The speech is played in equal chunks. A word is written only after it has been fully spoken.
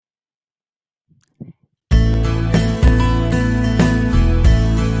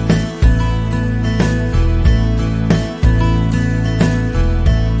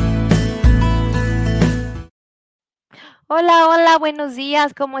Hola, hola, buenos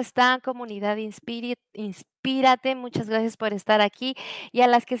días, ¿cómo están, comunidad Inspírate? Muchas gracias por estar aquí y a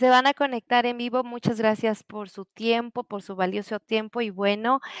las que se van a conectar en vivo, muchas gracias por su tiempo, por su valioso tiempo. Y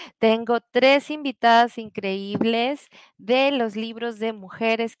bueno, tengo 3 invitadas increíbles de los libros de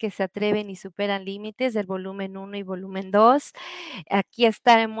Mujeres que se atreven y superan límites, del volumen 1 y volumen 2. Aquí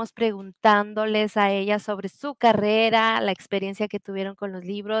estaremos preguntándoles a ellas sobre su carrera, la experiencia que tuvieron con los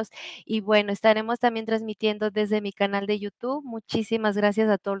libros y bueno, estaremos también transmitiendo desde mi canal de YouTube. Muchísimas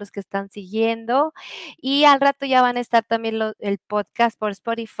gracias a todos los que están siguiendo. Y al rato ya van a estar también el podcast por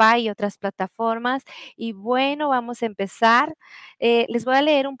Spotify y otras plataformas. Y bueno, vamos a empezar. Les voy a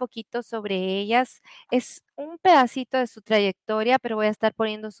leer un poquito sobre ellas. Es un pedacito de su trayectoria, pero voy a estar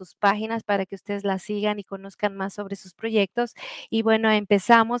poniendo sus páginas para que ustedes las sigan y conozcan más sobre sus proyectos. Y bueno,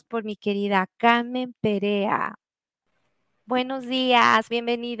 empezamos por mi querida Carmen Perea. Buenos días,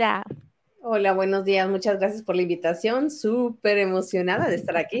 bienvenida. Hola, buenos días. Muchas gracias por la invitación. Súper emocionada de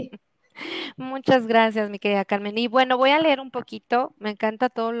estar aquí. Muchas gracias, mi querida Carmen. Y bueno, voy a leer un poquito. Me encanta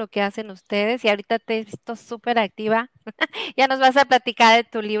todo lo que hacen ustedes y ahorita te he visto súper activa. Ya nos vas a platicar de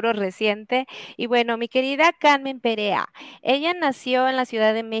tu libro reciente. Y bueno, mi querida Carmen Perea, ella nació en la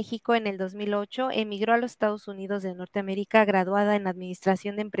Ciudad de México en el 2008, emigró a los Estados Unidos de Norteamérica, graduada en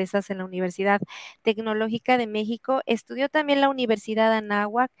Administración de Empresas en la Universidad Tecnológica de México, estudió también la Universidad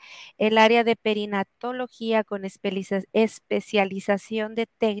Anáhuac, el área de perinatología con especialización de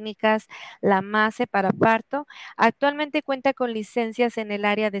técnicas, la MACE para parto. Actualmente cuenta con licencias en el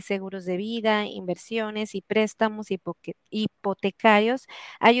área de seguros de vida, inversiones y préstamos hipotecarios,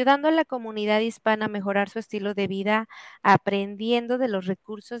 ayudando a la comunidad hispana a mejorar su estilo de vida, aprendiendo de los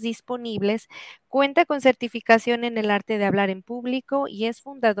recursos disponibles. Cuenta con certificación en el arte de hablar en público y es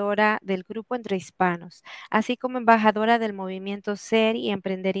fundadora del grupo Entre Hispanos, así como embajadora del movimiento Ser y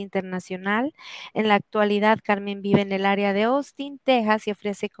Emprender Internacional. En la actualidad, Carmen vive en el área de Austin, Texas, y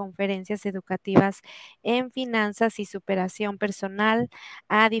ofrece conferencias educativas en finanzas y superación personal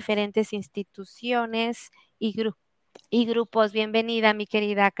a diferentes instituciones y grupos. Bienvenida, mi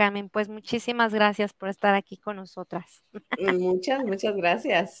querida Carmen. Pues muchísimas gracias por estar aquí con nosotras. Muchas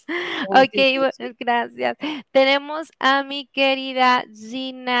gracias. Ok, gracias. Tenemos a mi querida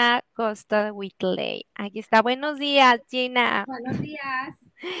Gina Costa Whitley. Aquí está. Buenos días, Gina. Buenos días.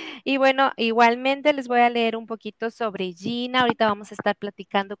 Y bueno, igualmente les voy a leer un poquito sobre Gina. Ahorita vamos a estar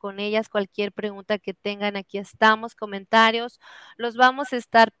platicando con ellas. Cualquier pregunta que tengan, aquí estamos, comentarios, los vamos a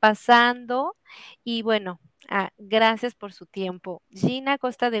estar pasando. Y bueno, gracias por su tiempo. Gina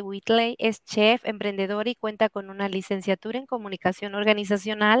Costa de Whitley es chef, emprendedora y cuenta con una licenciatura en comunicación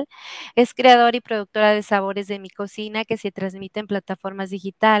organizacional. Es creadora y productora de sabores de mi cocina que se transmite en plataformas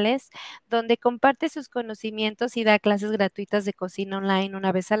digitales, donde comparte sus conocimientos y da clases gratuitas de cocina online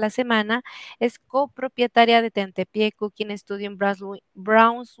una vez a la semana. Es copropietaria de Tentepié Cooking Studio en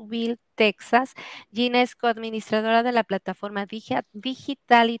Brownsville, Texas. Gina es coadministradora de la plataforma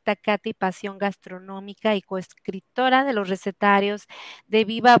digital Itacate y Pasión Gastronómica y coescritora de los recetarios de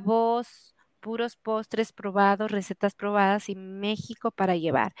Viva Voz, puros postres probados, recetas probadas y México para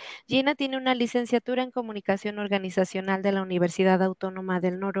llevar. Gina tiene una licenciatura en comunicación organizacional de la Universidad Autónoma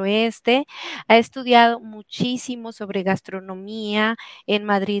del Noroeste. Ha estudiado muchísimo sobre gastronomía en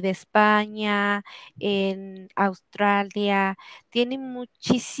Madrid, España, en Australia. Tiene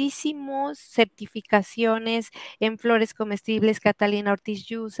muchísimas certificaciones en flores comestibles, Catalina Ortiz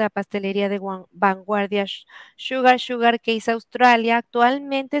Yusa, pastelería de vanguardia, Sugar Case Australia.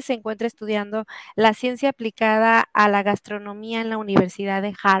 Actualmente se encuentra estudiando la ciencia aplicada a la gastronomía en la Universidad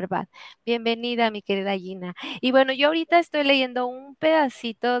de Harvard. Bienvenida, mi querida Gina. Y bueno, yo ahorita estoy leyendo un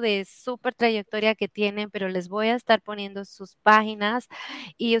pedacito de súper trayectoria que tienen, pero les voy a estar poniendo sus páginas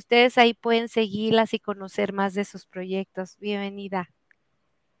y ustedes ahí pueden seguirlas y conocer más de sus proyectos. Bienvenida.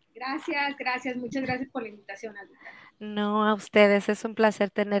 Gracias, muchas gracias por la invitación, Alba. No, a ustedes, es un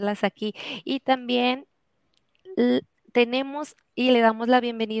placer tenerlas aquí. Y también l- tenemos y le damos la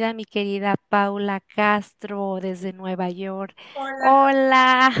bienvenida a mi querida Paula Castro desde Nueva York. Hola,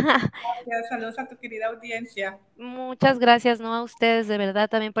 Hola. gracias. Saludos a tu querida audiencia. Muchas gracias, ¿no? A ustedes de verdad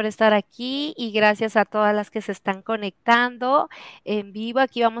también por estar aquí y gracias a todas las que se están conectando en vivo.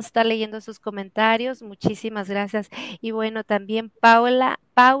 Aquí vamos a estar leyendo sus comentarios. Muchísimas gracias. Y bueno, también Paula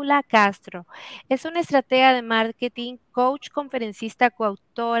Castro. Es una estratega de marketing, coach, conferencista,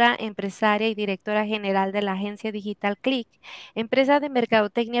 coautora, empresaria y directora general de la Agencia Digital Klic, empresa de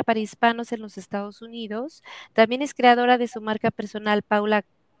mercadotecnia para hispanos en los Estados Unidos. También es creadora de su marca personal,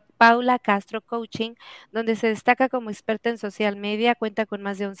 PAOLA CASTRO Coaching, donde se destaca como experta en social media, cuenta con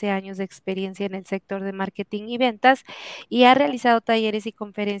más de 11 años de experiencia en el sector de marketing y ventas y ha realizado talleres y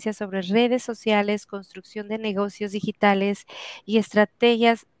conferencias sobre redes sociales, construcción de negocios digitales y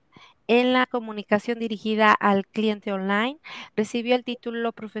estrategias en la comunicación dirigida al cliente online. Recibió el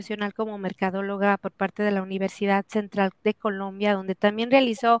título profesional como mercadóloga por parte de la Universidad Central de Colombia, donde también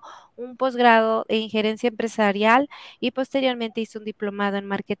realizó un posgrado en gerencia empresarial y posteriormente hizo un diplomado en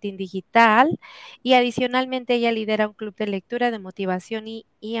marketing digital. Y adicionalmente ella lidera un club de lectura de motivación y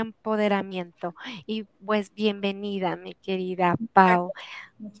empoderamiento. Y pues bienvenida, mi querida Pau.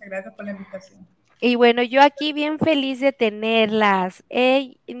 Muchas gracias por la invitación. Y bueno, yo aquí bien feliz de tenerlas.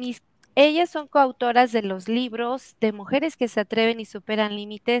 Ellas son coautoras de los libros de Mujeres que se atreven y superan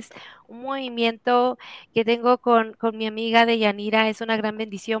límites, un movimiento que tengo con mi amiga de Yanira. Es una gran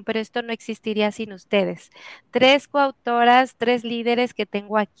bendición, pero esto no existiría sin ustedes. Tres coautoras, tres líderes que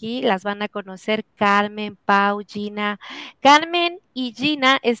tengo aquí, las van a conocer: Carmen, Pau, Gina. Carmen y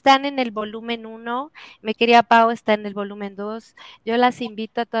Gina están en el volumen 1, mi querida Pau está en el volumen 2. Yo las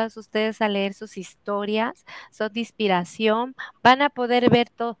invito a todas ustedes a leer sus historias, son de inspiración, van a poder ver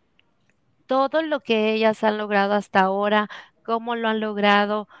todo lo que ellas han logrado hasta ahora, cómo lo han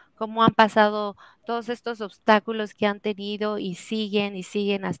logrado, cómo han pasado todos estos obstáculos que han tenido y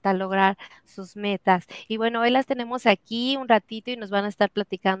siguen hasta lograr sus metas. Y bueno, hoy las tenemos aquí un ratito y nos van a estar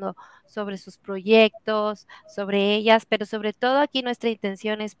platicando sobre sus proyectos, sobre ellas, pero sobre todo aquí nuestra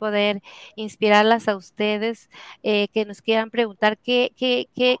intención es poder inspirarlas a ustedes, que nos quieran preguntar qué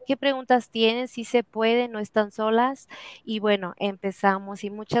preguntas tienen, si se puede, no están solas. Y bueno, empezamos y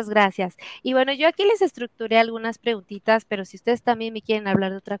muchas gracias. Y bueno, yo aquí les estructuré algunas preguntitas, pero si ustedes también me quieren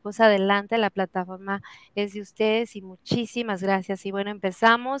hablar de otra cosa, adelante, la plataforma es de ustedes y muchísimas gracias. Y bueno,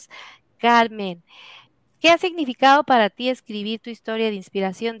 empezamos. Carmen, ¿qué ha significado para ti escribir tu historia de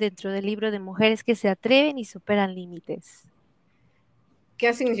inspiración dentro del libro de Mujeres que se atreven y superan límites? ¿Qué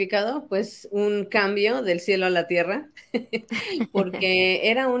ha significado? Pues un cambio del cielo a la tierra,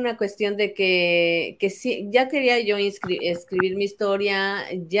 porque era una cuestión de que sí, ya quería yo escribir mi historia,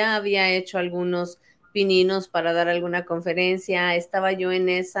 ya había hecho algunos pininos para dar alguna conferencia, estaba yo en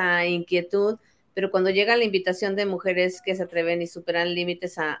esa inquietud, pero cuando llega la invitación de Mujeres que se atreven y superan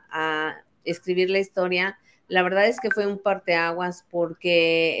límites a escribir la historia, la verdad es que fue un parteaguas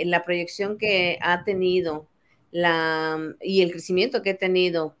porque la proyección que ha tenido y el crecimiento que he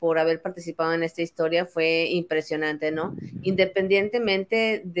tenido por haber participado en esta historia fue impresionante, ¿no?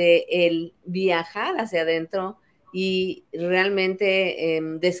 Independientemente de el viajar hacia adentro y realmente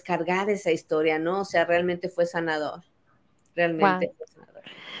descargar esa historia, ¿no? O sea, realmente fue sanador, Wow. realmente fue sanador.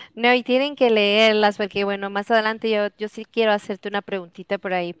 No, y tienen que leerlas porque, bueno, más adelante yo sí quiero hacerte una preguntita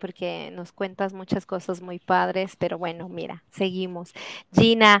por ahí porque nos cuentas muchas cosas muy padres, pero bueno, mira, seguimos.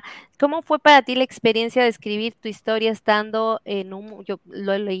 Gina, ¿cómo fue para ti la experiencia de escribir tu historia estando yo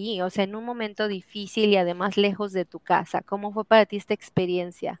lo leí, o sea, en un momento difícil y además lejos de tu casa? ¿Cómo fue para ti esta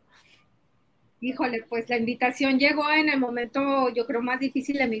experiencia? Híjole, pues la invitación llegó en el momento, yo creo, más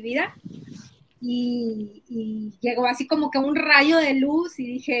difícil de mi vida. Y llegó así como que un rayo de luz y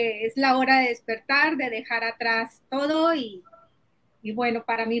dije, es la hora de despertar, de dejar atrás todo y bueno,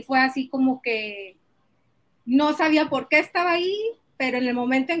 para mí fue así como que no sabía por qué estaba ahí, pero en el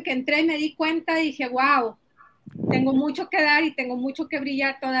momento en que entré me di cuenta y dije, wow, tengo mucho que dar y tengo mucho que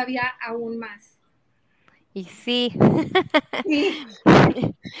brillar todavía aún más. Y sí, Sí,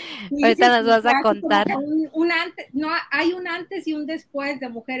 sí, ahorita sí, nos sí, vas a así como contar. que un antes, no, hay un antes y un después de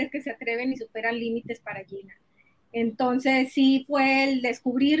Mujeres que se atreven y superan límites para Gina. Entonces sí fue el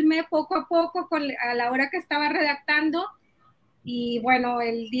descubrirme poco a poco a la hora que estaba redactando y bueno,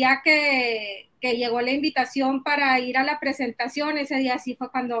 el día que llegó la invitación para ir a la presentación, ese día sí fue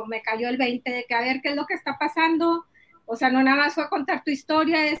cuando me cayó el 20 de que a ver qué es lo que está pasando. O sea, no nada más fue a contar tu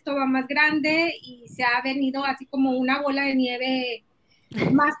historia, esto va más grande y se ha venido así como una bola de nieve,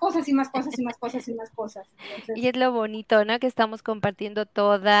 más cosas y más cosas y más cosas y más cosas. Y Entonces, es lo bonito, ¿no? Que estamos compartiendo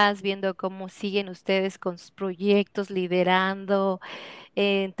todas, viendo cómo siguen ustedes con sus proyectos, liderando,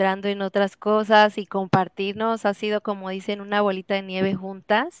 entrando en otras cosas y compartirnos. Ha sido, como dicen, una bolita de nieve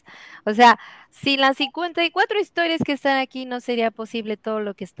juntas. O sea, sin las 54 historias que están aquí, no sería posible todo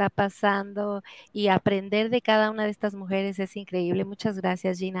lo que está pasando y aprender de cada una de estas mujeres es increíble. Muchas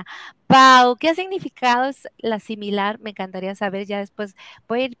gracias, Gina. Pau, ¿qué ha significado es la similar? Me encantaría saber, ya después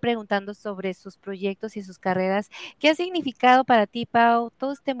voy a ir preguntando sobre sus proyectos y sus carreras. ¿Qué ha significado para ti, Pau,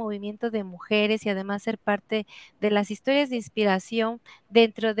 todo este movimiento de mujeres y además ser parte de las historias de inspiración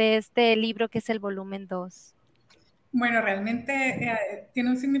dentro de este libro que es el volumen 2? Bueno, realmente tiene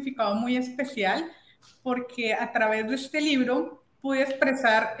un significado muy especial porque a través de este libro pude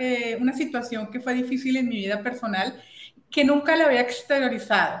expresar una situación que fue difícil en mi vida personal, que nunca la había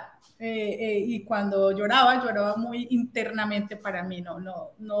exteriorizado. Y cuando lloraba muy internamente para mí,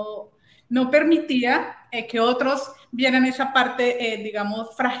 no permitía que otros vieran esa parte,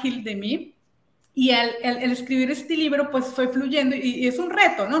 digamos, frágil de mí. Y el escribir este libro pues fue fluyendo y es un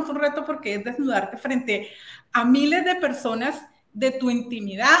reto, ¿no? Es un reto porque es desnudarte frente a miles de personas de tu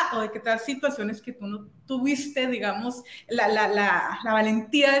intimidad o de que tal situaciones que tú no tuviste, digamos, la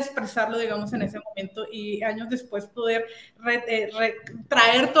valentía de expresarlo, digamos, en ese momento y años después poder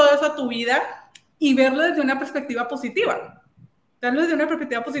traer todo eso a tu vida y verlo desde una perspectiva positiva. Verlo desde una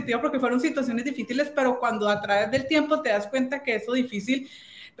perspectiva positiva porque fueron situaciones difíciles, pero cuando a través del tiempo te das cuenta que eso difícil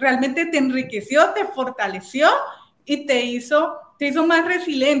realmente te enriqueció, te fortaleció y te hizo más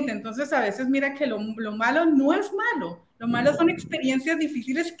resiliente. Entonces, a veces mira que lo malo no es malo. Lo malo son experiencias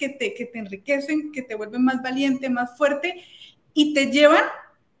difíciles que te enriquecen, que te vuelven más valiente, más fuerte y te llevan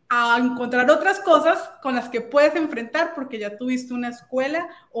a encontrar otras cosas con las que puedes enfrentar porque ya tuviste una escuela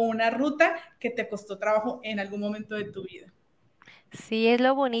o una ruta que te costó trabajo en algún momento de tu vida. Sí, es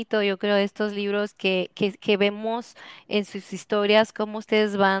lo bonito, yo creo, de estos libros que vemos en sus historias, cómo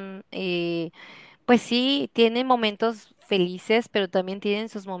ustedes van pues sí, tienen momentos felices, pero también tienen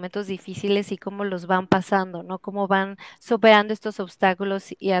sus momentos difíciles y cómo los van pasando, ¿no? Cómo van superando estos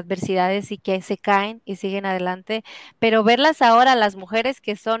obstáculos y adversidades y que se caen y siguen adelante. Pero verlas ahora, las mujeres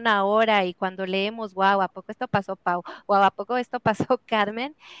que son ahora y cuando leemos, wow, ¿a poco esto pasó, Pau? Wow, ¿a poco esto pasó,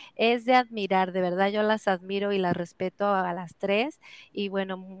 Carmen? Es de admirar, de verdad, yo las admiro y las respeto a las tres. Y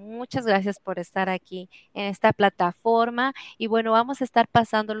bueno, muchas gracias por estar aquí en esta plataforma. Y bueno, vamos a estar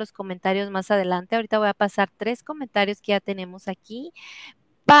pasando los comentarios más adelante. Ahorita voy a pasar 3 comentarios que ya tenemos aquí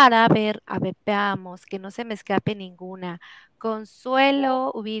para ver, a ver, veamos, que no se me escape ninguna.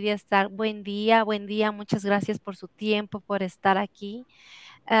 Consuelo, Uvidia Star, buen día, muchas gracias por su tiempo, por estar aquí.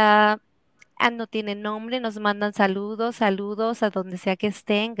 Ah, no tiene nombre, nos mandan saludos a donde sea que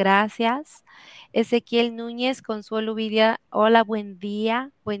estén, gracias. Ezequiel Núñez, Consuelo Vidia, hola, buen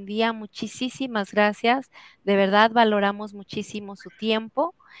día, muchísimas gracias. De verdad valoramos muchísimo su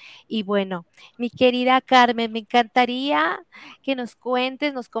tiempo. Y bueno, mi querida Carmen, me encantaría que nos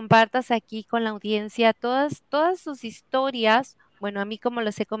cuentes, nos compartas aquí con la audiencia todas sus historias. Bueno, a mí como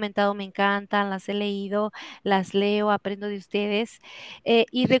les he comentado me encantan, las he leído, las leo, aprendo de ustedes.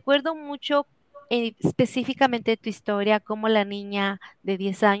 Y recuerdo mucho específicamente tu historia, cómo la niña de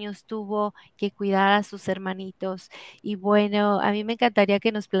 10 años tuvo que cuidar a sus hermanitos. Y bueno, a mí me encantaría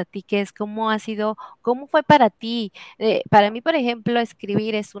que nos platiques cómo ha sido, cómo fue para ti. Para mí, por ejemplo,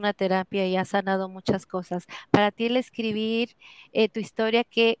 escribir es una terapia y ha sanado muchas cosas. Para ti el escribir tu historia,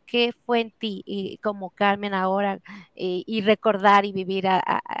 ¿qué fue en ti? Y como Carmen ahora, y recordar y vivir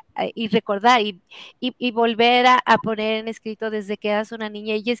y recordar y volver a poner en escrito desde que eras una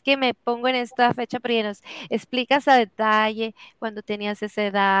niña. Y es que me pongo en esta fecha, pero nos explicas a detalle cuando tenías esa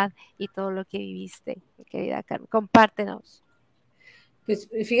edad y todo lo que viviste, mi querida Carmen. Compártenos. Pues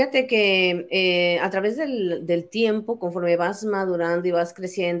fíjate que a través del tiempo, conforme vas madurando y vas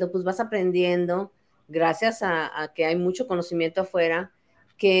creciendo, pues vas aprendiendo, gracias a que hay mucho conocimiento afuera,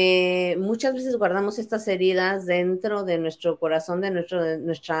 que muchas veces guardamos estas heridas dentro de nuestro corazón, de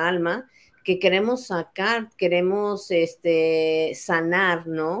nuestra alma, que queremos sacar, queremos sanar,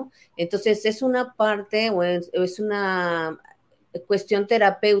 ¿no? Entonces es una parte o es una cuestión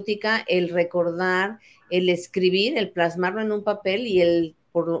terapéutica el recordar, el escribir, el plasmarlo en un papel y el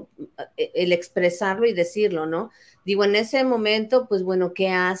expresarlo y decirlo, ¿no? Digo, en ese momento, pues bueno, ¿qué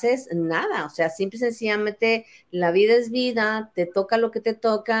haces? Nada, o sea, simple y sencillamente la vida es vida, te toca lo que te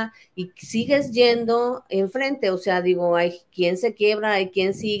toca y sigues yendo enfrente, o sea, digo, hay quien se quiebra, hay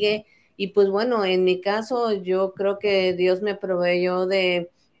quien sigue y pues bueno, en mi caso yo creo que Dios me proveyó de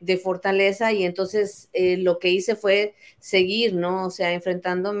fortaleza y entonces lo que hice fue seguir, ¿no? O sea,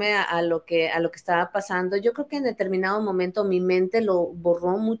 enfrentándome a lo que estaba pasando. Yo creo que en determinado momento mi mente lo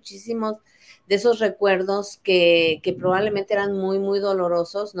borró muchísimos de esos recuerdos que probablemente eran muy, muy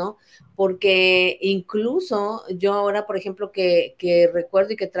dolorosos, ¿no? Porque incluso yo ahora, por ejemplo, que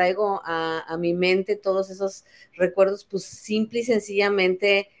recuerdo y que traigo a mi mente todos esos recuerdos, pues simple y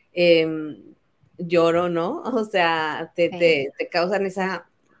sencillamente lloro, ¿no? O sea, te causan esa,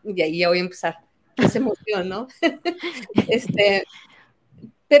 y ahí ya voy a empezar, esa emoción, ¿no?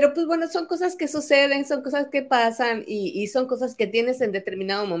 Pero pues bueno, son cosas que suceden, son cosas que pasan y son cosas que tienes en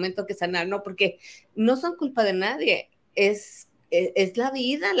determinado momento que sanar, ¿no? Porque no son culpa de nadie, es la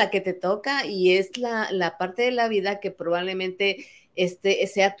vida la que te toca y es la parte de la vida que probablemente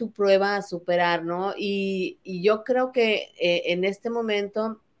sea tu prueba a superar, ¿no? Y yo creo que en este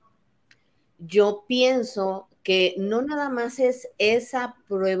momento yo pienso que no nada más es esa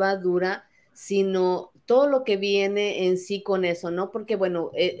prueba dura, sino todo lo que viene en sí con eso, ¿no? Porque,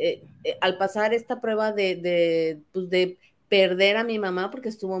 bueno, al pasar esta prueba pues de perder a mi mamá, porque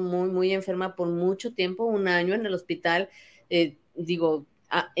estuvo muy, muy enferma por mucho tiempo, 1 año en el hospital, digo,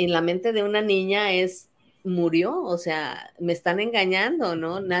 en la mente de una niña murió, o sea, me están engañando,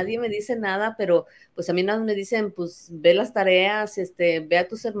 ¿no? Nadie me dice nada, pero pues a mí nada me dicen, pues ve las tareas, ve a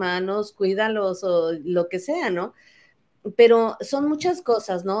tus hermanos, cuídalos o lo que sea, ¿no? Pero son muchas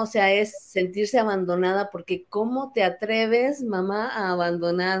cosas, ¿no? O sea, es sentirse abandonada, porque ¿cómo te atreves, mamá, a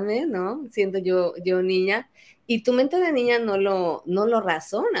abandonarme, ¿no? Siendo yo niña, y tu mente de niña no lo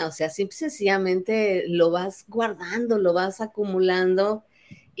razona, o sea, simple y sencillamente lo vas guardando, lo vas acumulando,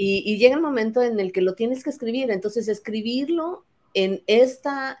 y llega el momento en el que lo tienes que escribir. Entonces, escribirlo en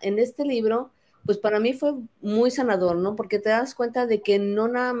este libro, pues para mí fue muy sanador, ¿no? Porque te das cuenta de que no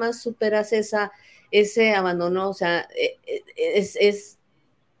nada más superas ese abandono, o sea,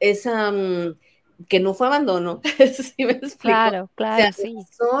 que no fue abandono, ¿sí me explico? Claro, O sea, claro, sí.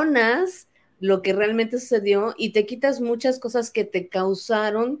 razonas lo que realmente sucedió y te quitas muchas cosas que te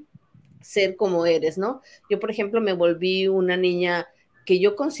causaron ser como eres, ¿no? Yo, por ejemplo, me volví una niña que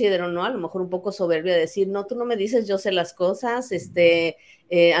yo considero, ¿no? A lo mejor un poco soberbia, decir, no, tú no me dices, yo sé las cosas,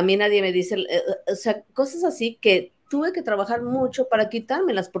 a mí nadie me dice, o sea, cosas así que tuve que trabajar mucho para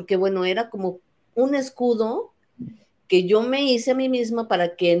quitármelas, porque bueno, era como un escudo que yo me hice a mí misma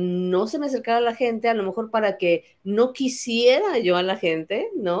para que no se me acercara la gente, a lo mejor para que no quisiera yo a la gente,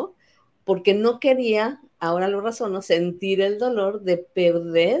 ¿no? Porque no quería, ahora lo razono, sentir el dolor de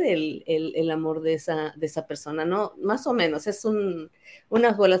perder el amor de esa persona, ¿no? Más o menos,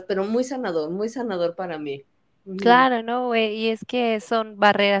 unas bolas, pero muy sanador para mí. Claro, ¿no? Y es que son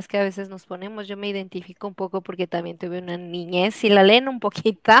barreras que a veces nos ponemos. Yo me identifico un poco porque también tuve una niñez, si la leen un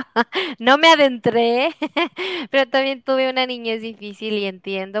poquito, no me adentré, pero también tuve una niñez difícil y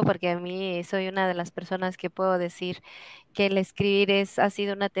entiendo porque a mí soy una de las personas que puedo decir que el escribir ha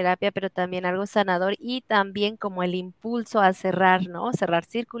sido una terapia, pero también algo sanador y también como el impulso a cerrar, ¿no? Cerrar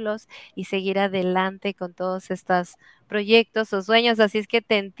círculos y seguir adelante con todos estos proyectos o sueños. Así es que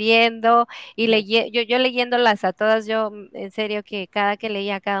te entiendo y yo leyéndolas a todas, yo en serio que cada que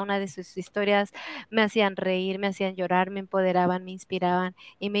leía cada una de sus historias me hacían reír, me hacían llorar, me empoderaban, me inspiraban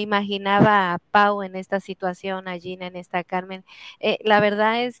y me imaginaba a Pau en esta situación, a Gina en esta Carmen. La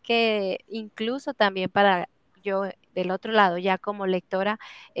verdad es que incluso también para yo del otro lado, ya como lectora,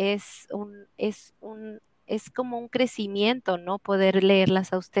 es como un crecimiento, ¿no? Poder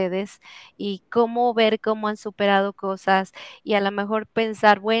leerlas a ustedes y cómo ver cómo han superado cosas y a lo mejor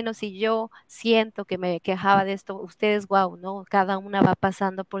pensar, bueno, si yo siento que me quejaba de esto, ustedes, wow, ¿no? Cada una va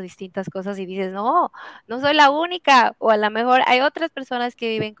pasando por distintas cosas y dices, no, no soy la única, o a lo mejor hay otras personas que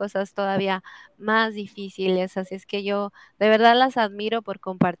viven cosas todavía más difíciles, así es que yo de verdad las admiro por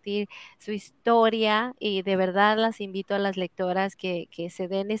compartir su historia y de verdad las invito a las lectoras que se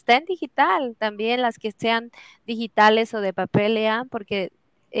den, está en digital también, las que sean digitales o de papel lean, porque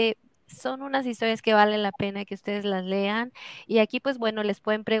son unas historias que valen la pena que ustedes las lean y aquí pues bueno les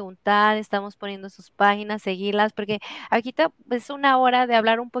pueden preguntar, estamos poniendo sus páginas, seguirlas porque aquí es una hora de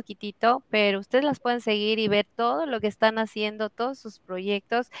hablar un poquitito, pero ustedes las pueden seguir y ver todo lo que están haciendo, todos sus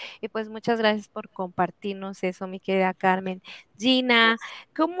proyectos y pues muchas gracias por compartirnos eso, mi querida Carmen. Gina,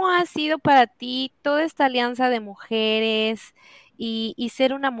 ¿cómo ha sido para ti toda esta alianza de mujeres y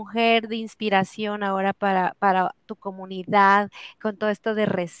ser una mujer de inspiración ahora para tu comunidad, con todo esto de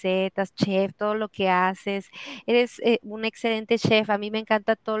recetas, chef, todo lo que haces? Eres un excelente chef, a mí me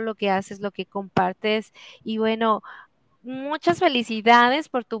encanta todo lo que haces, lo que compartes y bueno, muchas felicidades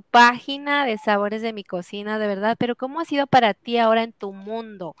por tu página de Sabores de mi Cocina, de verdad, pero ¿cómo ha sido para ti ahora en tu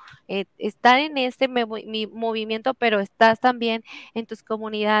mundo? Estar en este movimiento, pero estás también en tus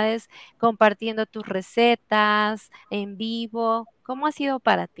comunidades compartiendo tus recetas en vivo. ¿Cómo ha sido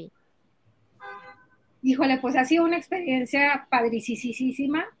para ti? Híjole, pues ha sido una experiencia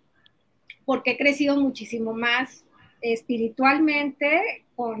padricísima porque he crecido muchísimo más espiritualmente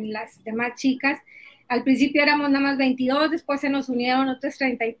con las demás chicas. Al principio éramos nada más 22, después se nos unieron otras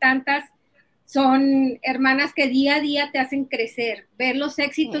 30 y tantas. Son hermanas que día a día te hacen crecer. Ver los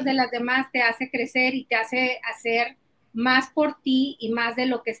éxitos de las demás te hace crecer y te hace hacer más por ti y más de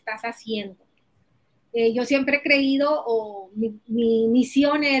lo que estás haciendo. Yo siempre he creído, o mi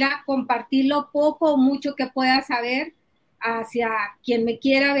misión era compartir lo poco o mucho que pueda saber hacia quien me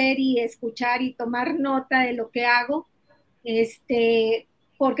quiera ver y escuchar y tomar nota de lo que hago,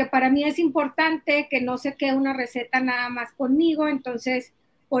 porque para mí es importante que no se quede una receta nada más conmigo, entonces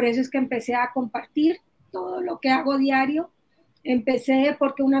por eso es que empecé a compartir todo lo que hago diario. Empecé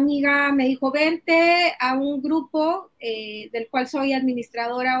porque una amiga me dijo, vente a un grupo del cual soy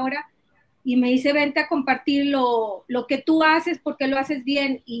administradora ahora, y me dice, vente a compartir lo que tú haces porque lo haces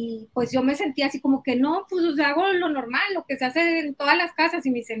bien. Y pues yo me sentía así como que no, pues o sea, hago lo normal, lo que se hace en todas las casas. Y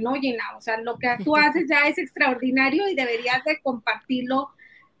me dice, no, Gina, o sea, lo que tú haces ya es extraordinario y deberías de compartirlo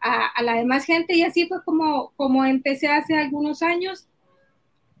a la demás gente. Y así fue como empecé hace algunos años.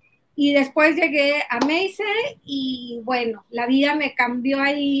 Y después llegué a Meise y bueno, la vida me cambió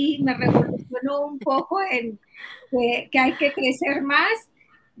ahí, me revolucionó un poco en que hay que crecer más.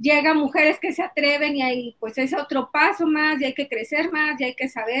 Llegan mujeres que se atreven y ahí pues es otro paso más, y hay que crecer más, y hay que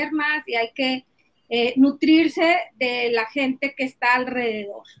saber más, y hay que nutrirse de la gente que está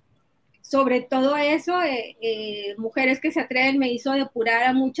alrededor. Sobre todo eso, Mujeres que se atreven me hizo depurar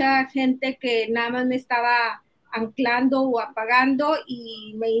a mucha gente que nada más me estaba anclando o apagando,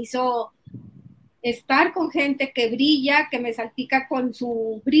 y me hizo estar con gente que brilla, que me salpica con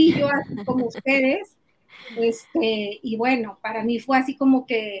su brillo, así como ustedes. Y bueno, para mí fue así como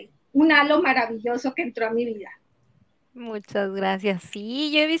que un halo maravilloso que entró a mi vida. Muchas gracias.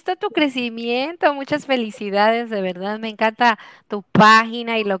 Sí, yo he visto tu crecimiento, muchas felicidades, de verdad, me encanta tu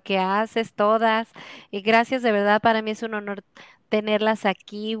página y lo que haces todas. Y gracias, de verdad, para mí es un honor tenerlas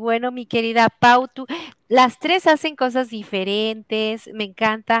aquí. Bueno, mi querida Pau, las tres hacen cosas diferentes, me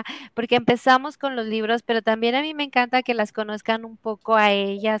encanta, porque empezamos con los libros, pero también a mí me encanta que las conozcan un poco a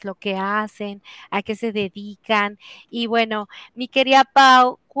ellas, lo que hacen, a qué se dedican. Y bueno, mi querida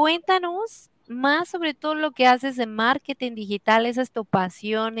Pau, cuéntanos más sobre todo lo que haces en marketing digital. Esa es tu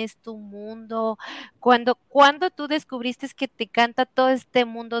pasión, es tu mundo. Cuando tú descubriste que te encanta todo este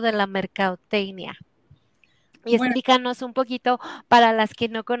mundo de la mercadotecnia. Y Bueno, explícanos un poquito para las que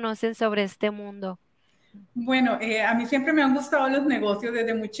no conocen sobre este mundo. Bueno, a mí siempre me han gustado los negocios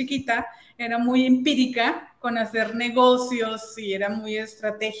desde muy chiquita. Era muy empírica con hacer negocios y era muy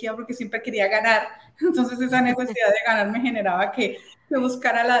estrategia porque siempre quería ganar. Entonces esa necesidad de ganar me generaba que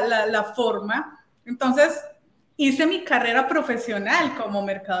buscara la forma. Entonces hice mi carrera profesional como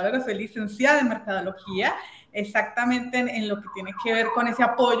mercadóloga, soy licenciada en mercadología, exactamente en lo que tiene que ver con ese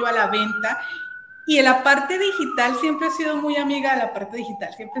apoyo a la venta. Y en la parte digital siempre he sido muy amiga de la parte digital,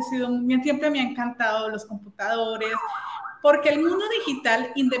 siempre me ha encantado los computadores, porque el mundo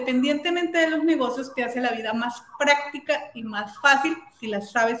digital, independientemente de los negocios, te hace la vida más práctica y más fácil si la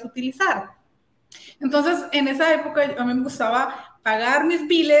sabes utilizar. Entonces, en esa época a mí me gustaba pagar mis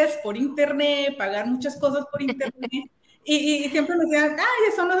biles por internet, pagar muchas cosas por internet, y siempre me decían, ay,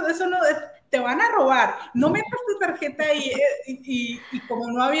 eso no, te van a robar, no metas tu tarjeta ahí, y como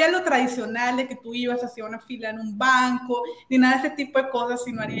no había lo tradicional de que tú ibas hacia una fila en un banco, ni nada de ese tipo de cosas,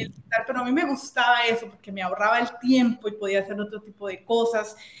 sino a nivel digital, pero a mí me gustaba eso, porque me ahorraba el tiempo y podía hacer otro tipo de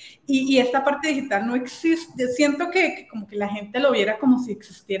cosas, y esta parte digital no existe. Siento que como que la gente lo viera como si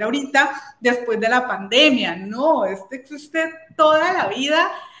existiera ahorita después de la pandemia. No, esto existe toda la vida.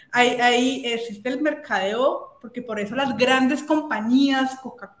 Ahí existe el mercadeo, porque por eso las grandes compañías,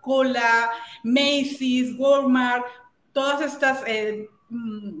 Coca-Cola, Macy's, Walmart, todas estas,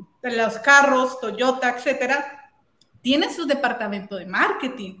 los carros, Toyota, etcétera, tienen su departamento de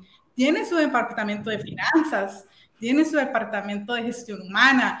marketing, tienen su departamento de finanzas, tiene su departamento de gestión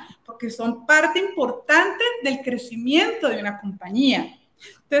humana, porque son parte importante del crecimiento de una compañía.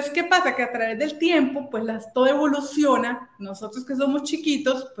 Entonces, ¿qué pasa? Que a través del tiempo, pues todo evoluciona. Nosotros que somos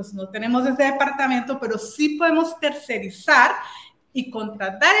chiquitos, pues no tenemos ese departamento, pero sí podemos tercerizar y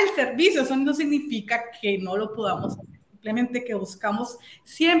contratar el servicio. Eso no significa que no lo podamos hacer, simplemente que buscamos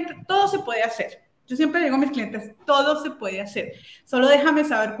siempre, todo se puede hacer. Yo siempre digo a mis clientes, todo se puede hacer. Solo déjame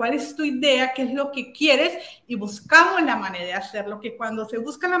saber cuál es tu idea, qué es lo que quieres y buscamos la manera de hacerlo, que cuando se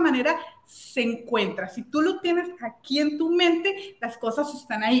busca la manera, se encuentra. Si tú lo tienes aquí en tu mente, las cosas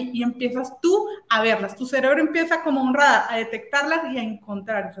están ahí y empiezas tú a verlas. Tu cerebro empieza como un radar a detectarlas y a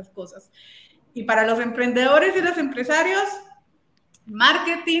encontrar esas cosas. Y para los emprendedores y los empresarios,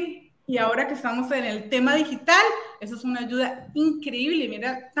 marketing, y ahora que estamos en el tema digital, eso es una ayuda increíble.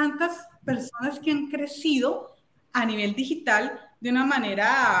 Mira, tantas personas que han crecido a nivel digital de una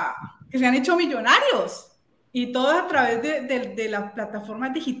manera que se han hecho millonarios, y todo a través de las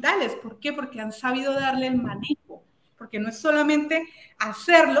plataformas digitales. ¿Por qué? Porque han sabido darle el manejo, porque no es solamente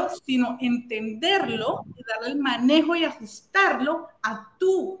hacerlo, sino entenderlo y darle el manejo y ajustarlo a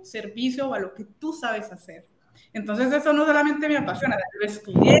tu servicio o a lo que tú sabes hacer. Entonces eso no solamente me apasiona, lo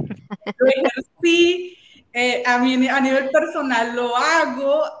estudié, lo ejercí, a nivel personal lo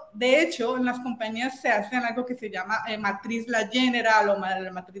hago. De hecho, en las compañías se hacen algo que se llama matriz la general o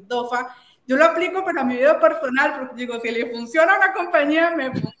la matriz DOFA. Yo lo aplico para mi vida personal, porque digo, si le funciona a una compañía,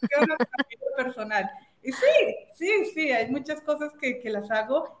 me funciona para mi vida personal. Y sí, hay muchas cosas que las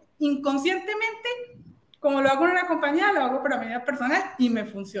hago inconscientemente, como lo hago en una compañía, lo hago para mi vida personal y me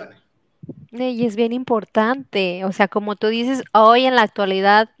funciona. Y es bien importante, o sea, como tú dices, hoy en la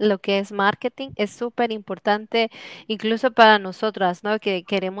actualidad lo que es marketing es súper importante, incluso para nosotras, ¿no? Que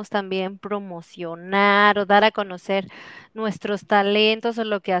queremos también promocionar o dar a conocer nuestros talentos o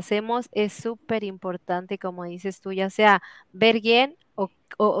lo que hacemos, es súper importante, como dices tú, ya sea ver bien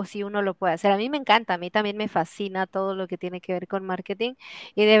o si uno lo puede hacer. A mí me encanta, a mí también me fascina todo lo que tiene que ver con marketing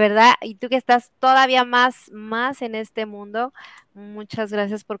y de verdad, y tú que estás todavía más en este mundo. Muchas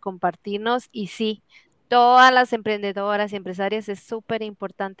gracias por compartirnos y sí, todas las emprendedoras y empresarias es súper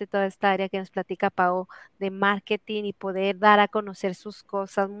importante toda esta área que nos platica Pao de marketing y poder dar a conocer sus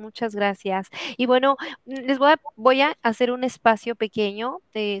cosas. Muchas gracias. Y bueno, voy a hacer un espacio pequeño,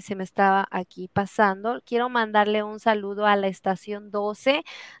 se me estaba aquí pasando. Quiero mandarle un saludo a la estación 12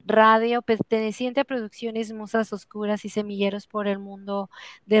 radio perteneciente a Producciones Musas Oscuras y Semilleros por el Mundo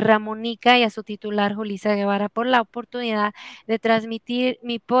de Ramonica y a su titular Julisa Guevara por la oportunidad de transmitir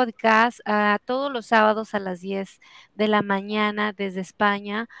mi podcast todos los sábados a las 10 de la mañana desde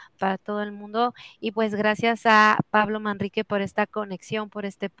España para todo el mundo. Y pues gracias a Pablo Manrique por esta conexión, por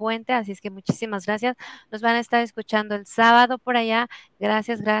este puente. Así es que muchísimas gracias. Nos van a estar escuchando el sábado por allá.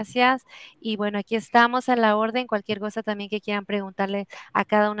 Gracias, gracias. Y bueno, aquí estamos a la orden. Cualquier cosa también que quieran preguntarle a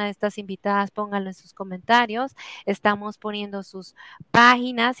cada una de estas invitadas, pónganlo en sus comentarios. Estamos poniendo sus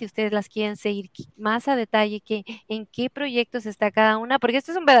páginas si ustedes las quieren seguir más a detalle que en qué proyectos está cada una, porque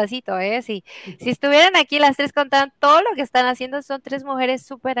esto es un pedacito, ¿eh? Si estuvieran aquí las tres contando todo lo que están haciendo, son tres mujeres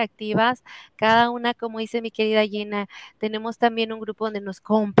súper activas, cada una, como dice mi querida Gina, tenemos también un grupo donde nos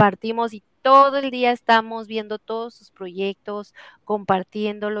compartimos y todo el día estamos viendo todos sus proyectos,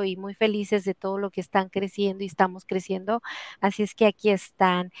 compartiéndolo y muy felices de todo lo que están creciendo y estamos creciendo, así es que aquí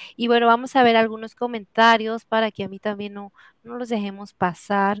están. Y bueno, vamos a ver algunos comentarios para que a mí también no los dejemos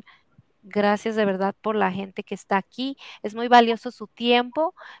pasar. Gracias de verdad por la gente que está aquí. Es muy valioso su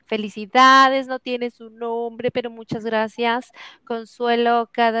tiempo. Felicidades, no tiene su nombre, pero muchas gracias.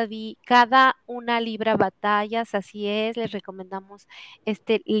 Consuelo, cada una libra batallas, así es. Les recomendamos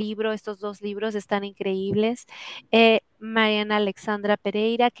este libro, estos dos libros están increíbles. Mariana Alexandra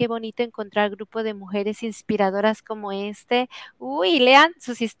Pereira, qué bonito encontrar grupo de mujeres inspiradoras como este. Uy, lean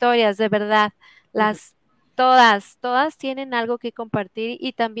sus historias, de verdad. Las todas tienen algo que compartir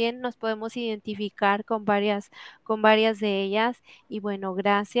y también nos podemos identificar con varias de ellas. Y bueno,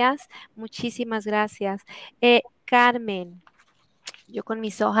 gracias, muchísimas gracias. Carmen, yo con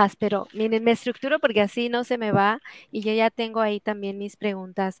mis hojas, pero miren, me estructuro porque así no se me va y yo ya tengo ahí también mis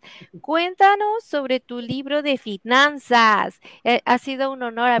preguntas. Cuéntanos sobre tu libro de finanzas. Ha sido un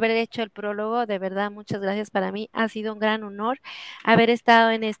honor haber hecho el prólogo, de verdad, muchas gracias para mí. Ha sido un gran honor haber estado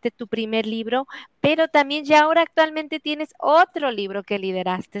en este tu primer libro, pero también ya ahora actualmente tienes otro libro que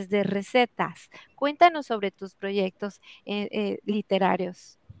lideraste de recetas. Cuéntanos sobre tus proyectos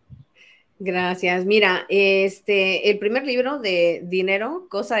literarios. Gracias. Mira, el primer libro de dinero,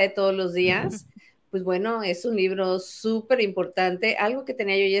 cosa de todos los días, pues bueno, es un libro súper importante, algo que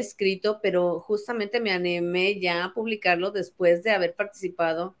tenía yo ya escrito, pero justamente me animé ya a publicarlo después de haber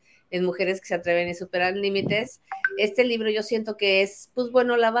participado en Mujeres que se atreven y superan límites. Este libro yo siento que es, pues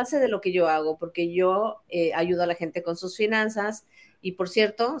bueno, la base de lo que yo hago, porque yo ayudo a la gente con sus finanzas y por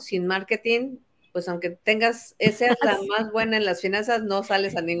cierto, sin marketing, pues aunque tengas, seas la más buena en las finanzas, no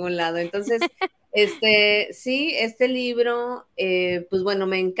sales a ningún lado. Entonces, sí, este libro, pues bueno,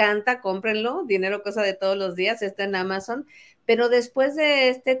 me encanta, cómprenlo, Dinero, cosa de todos los días, está en Amazon, pero después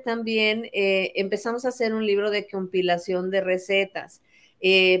de también empezamos a hacer un libro de compilación de recetas,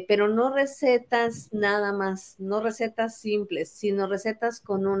 pero no recetas nada más, no recetas simples, sino recetas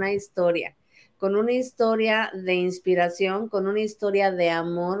con una historia de inspiración, con una historia de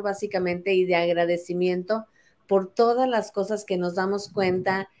amor básicamente y de agradecimiento por todas las cosas que nos damos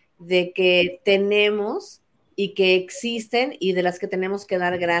cuenta de que tenemos y que existen y de las que tenemos que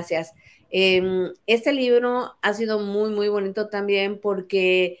dar gracias. Este libro ha sido muy bonito también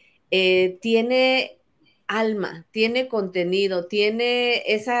porque tiene alma, tiene contenido, tiene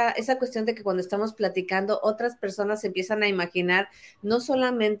esa cuestión de que cuando estamos platicando, otras personas empiezan a imaginar no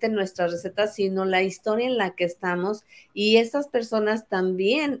solamente nuestras recetas, sino la historia en la que estamos y estas personas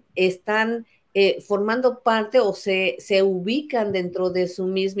también están formando parte o se ubican dentro de su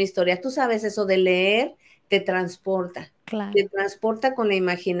misma historia. Tú sabes, eso de leer Claro. te transporta con la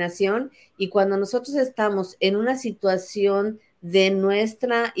imaginación y cuando nosotros estamos en una situación de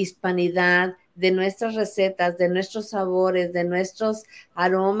nuestra hispanidad, de nuestras recetas, de nuestros sabores, de nuestros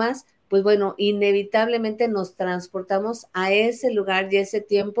aromas, pues bueno, inevitablemente nos transportamos a ese lugar y ese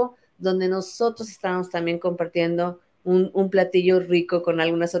tiempo donde nosotros estábamos también compartiendo un platillo rico con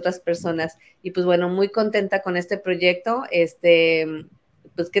algunas otras personas. Y pues bueno, muy contenta con este proyecto.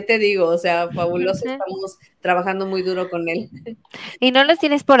 Pues, ¿qué te digo? O sea, fabuloso, estamos trabajando muy duro con él. ¿Y no los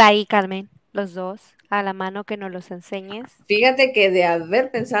tienes por ahí, Carmen, los dos, a la mano que nos los enseñes? Fíjate que de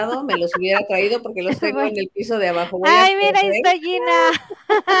haber pensado me los hubiera traído porque los tengo en el piso de abajo. Voy a Ay, mira, ahí correr. está Gina.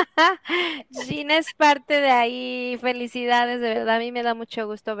 Gina es parte de ahí. Felicidades, de verdad. A mí me da mucho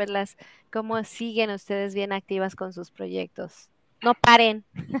gusto verlas, cómo siguen ustedes bien activas con sus proyectos. No paren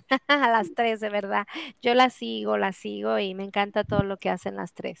a las tres, de verdad. Yo las sigo y me encanta todo lo que hacen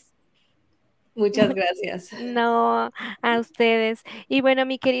las tres. Muchas gracias. No, a ustedes. Y bueno,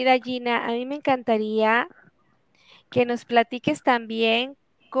 mi querida Gina, a mí me encantaría que nos platiques también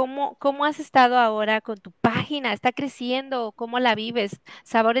cómo has estado ahora con tu página. ¿Está creciendo? ¿Cómo la vives?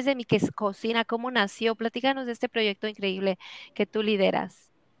 Sabores de mi cocina, ¿cómo nació? Platícanos de este proyecto increíble que tú lideras.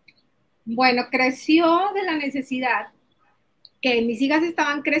 Bueno, creció de la necesidad que mis hijas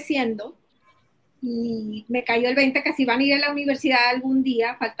estaban creciendo y me cayó el 20 que si van a ir a la universidad algún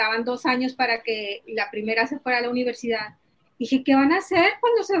día, faltaban 2 años para que la primera se fuera a la universidad. Dije, ¿qué van a hacer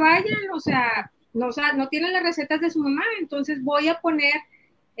cuando se vayan? O sea, no tienen las recetas de su mamá, entonces voy a poner,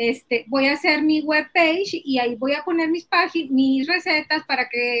 voy a hacer mi webpage y ahí voy a poner mis recetas para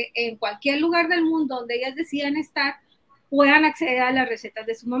que en cualquier lugar del mundo donde ellas decidan estar, puedan acceder a las recetas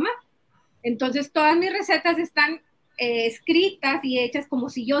de su mamá. Entonces, todas mis recetas están escritas y hechas como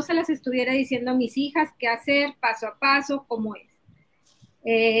si yo se las estuviera diciendo a mis hijas qué hacer paso a paso, cómo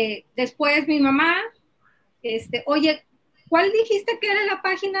es. Después mi mamá, oye, ¿cuál dijiste que era la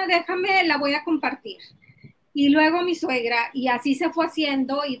página? Déjame, la voy a compartir. Y luego mi suegra, y así se fue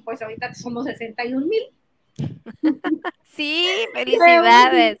haciendo, y pues ahorita somos 61,000. Sí,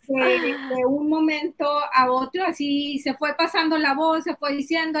 felicidades. De un momento a otro, así se fue pasando la voz, se fue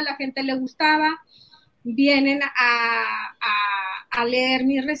diciendo, a la gente le gustaba, vienen a leer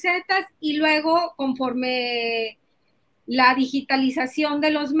mis recetas y luego conforme la digitalización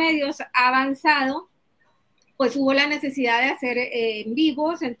de los medios ha avanzado, pues hubo la necesidad de hacer en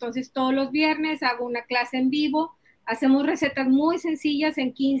vivos, entonces todos los viernes hago una clase en vivo, hacemos recetas muy sencillas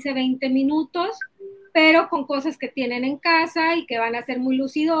en 15, 20 minutos, pero con cosas que tienen en casa y que van a ser muy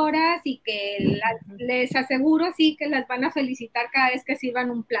lucidoras y que les aseguro así que las van a felicitar cada vez que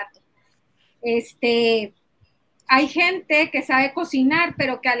sirvan un plato. Hay gente que sabe cocinar,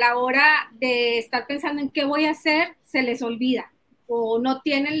 pero que a la hora de estar pensando en qué voy a hacer, se les olvida o no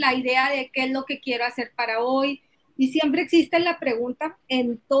tienen la idea de qué es lo que quiero hacer para hoy. Y siempre existe la pregunta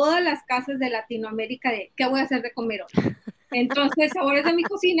en todas las casas de Latinoamérica de qué voy a hacer de comer hoy. Entonces, Sabores de mi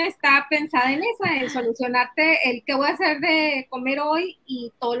Cocina está pensada en eso, en solucionarte el qué voy a hacer de comer hoy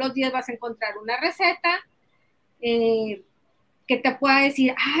y todos los días vas a encontrar una receta que te pueda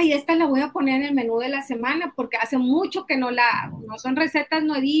decir, ay, esta la voy a poner en el menú de la semana porque hace mucho que no la hago. No son recetas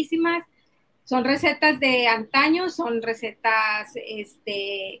nuevísimas, son recetas de antaño, son recetas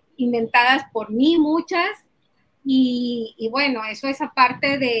inventadas por mí, muchas. Y bueno, eso es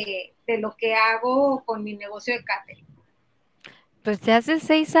aparte de lo que hago con mi negocio de catering. Pues ya hace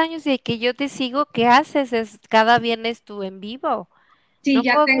 6 años y que yo te sigo, ¿qué haces? Es cada viernes tú en vivo. Sí, No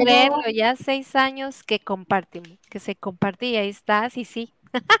ya puedo tengo. creerlo, ya 6 años que compartimos, que se compartía, ahí estás, y sí.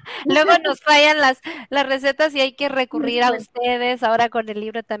 Luego nos fallan las recetas y hay que recurrir a ustedes. Ahora con el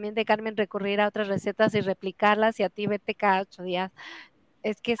libro también de Carmen, recurrir a otras recetas y replicarlas, y a ti vete cada 8 días.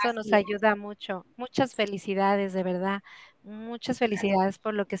 Es que eso nos ayuda mucho. Muchas felicidades, de verdad. Muchas felicidades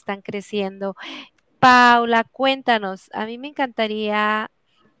por lo que están creciendo. Paula, cuéntanos. A mí me encantaría.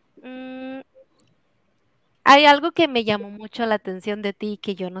 Hay algo que me llamó mucho la atención de ti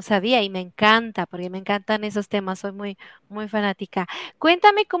que yo no sabía y me encanta, porque me encantan esos temas, soy muy, muy fanática.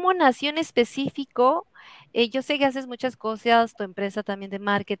 Cuéntame cómo nació en específico. Yo sé que haces muchas cosas, tu empresa también de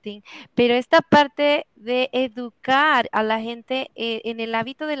marketing, pero esta parte de educar a la gente en el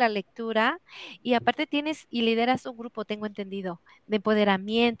hábito de la lectura, y aparte tienes y lideras un grupo, tengo entendido, de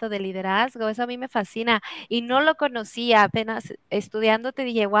empoderamiento, de liderazgo, eso a mí me fascina y no lo conocía, apenas estudiando te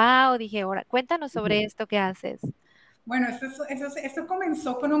dije, wow, dije, ahora cuéntanos sobre esto que haces. Bueno, esto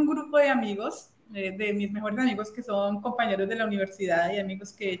comenzó con un grupo de amigos, de mis mejores amigos que son compañeros de la universidad y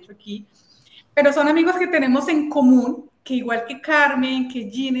amigos que he hecho aquí, pero son amigos que tenemos en común, que igual que Carmen, que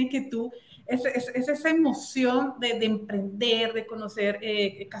Gina, que tú, es esa emoción de emprender, de conocer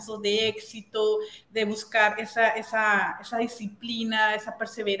casos de éxito, de buscar esa disciplina, esa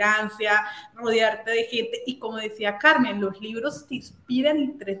perseverancia, rodearte de gente. Y como decía Carmen, los libros te inspiran y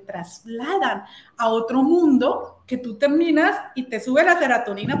te trasladan a otro mundo que tú terminas y te sube la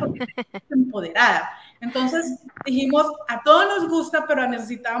serotonina porque te sientes empoderada. Entonces dijimos, a todos nos gusta, pero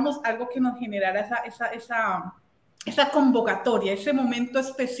necesitábamos algo que nos generara esa convocatoria, ese momento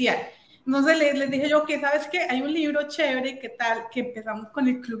especial. Entonces les dije yo que, ¿sabes qué? Hay un libro chévere, ¿qué tal? Que empezamos con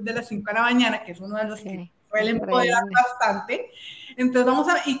el club de las 5 de la mañana, que es uno de los que suelen poder bastante. Entonces vamos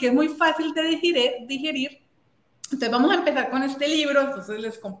a, y que es muy fácil de digerir. Entonces vamos a empezar con este libro. Entonces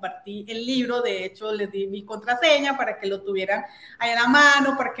les compartí el libro, de hecho les di mi contraseña para que lo tuvieran ahí a la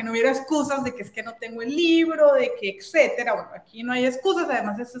mano, para que no hubiera excusas de que es que no tengo el libro, de que etcétera. Bueno, aquí no hay excusas,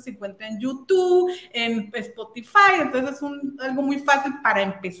 además esto se encuentra en YouTube, en Spotify, entonces es algo muy fácil para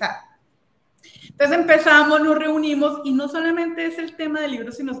empezar. Entonces empezamos, nos reunimos y no solamente es el tema del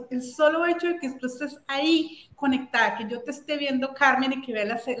libro, sino el solo hecho de que tú estés ahí conectada, que yo te esté viendo, Carmen, y que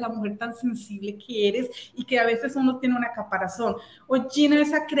veas la mujer tan sensible que eres y que a veces uno tiene una caparazón. O Gina,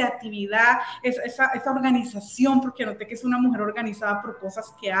 esa creatividad, esa organización, porque noté que es una mujer organizada por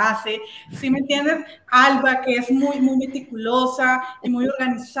cosas que hace. ¿Sí me entiendes? Alba, que es muy, muy meticulosa y muy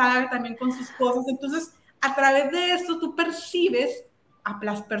organizada también con sus cosas. Entonces, a través de esto tú percibes a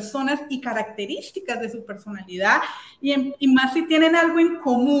las personas y características de su personalidad y más si tienen algo en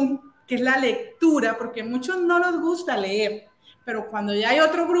común, que es la lectura, porque a muchos no nos gusta leer, pero cuando ya hay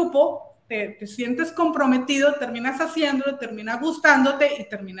otro grupo, te sientes comprometido, terminas haciéndolo, termina gustándote y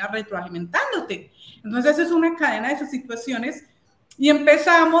termina retroalimentándote. Entonces es una cadena de esas situaciones y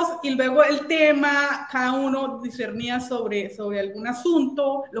empezamos y luego el tema, cada uno discernía sobre algún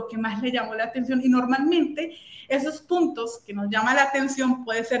asunto, lo que más le llamó la atención y normalmente esos puntos que nos llaman la atención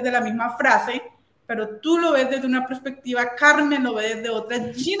puede ser de la misma frase, pero tú lo ves desde una perspectiva, Carmen lo ve desde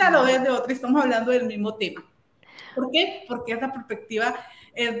otra, Gina lo ve desde otra y estamos hablando del mismo tema. ¿Por qué? Porque esa perspectiva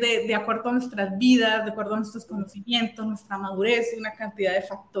es de acuerdo a nuestras vidas, de acuerdo a nuestros conocimientos, nuestra madurez y una cantidad de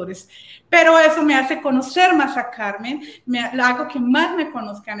factores. Pero eso me hace conocer más a Carmen, hago que más me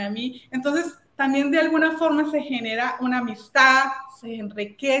conozcan a mí. Entonces, también de alguna forma se genera una amistad, se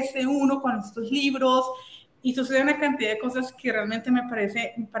enriquece uno con estos libros y sucede una cantidad de cosas que realmente me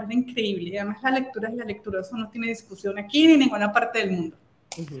parece increíble. Y además la lectura es la lectura, eso no tiene discusión aquí ni en ninguna parte del mundo.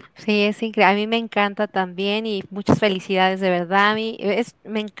 Sí, es increíble. A mí me encanta también y muchas felicidades de verdad. A mí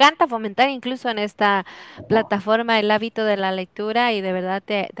me encanta fomentar incluso en esta plataforma el hábito de la lectura y de verdad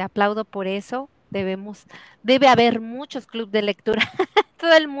te aplaudo por eso. Debe haber muchos clubes de lectura en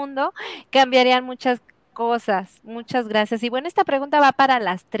todo el mundo, cambiarían muchas cosas. Muchas gracias. Y bueno, esta pregunta va para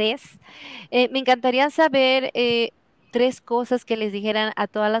las tres. Me encantaría saber tres cosas que les dijeran a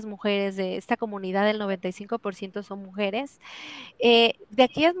todas las mujeres de esta comunidad, el 95% son mujeres, de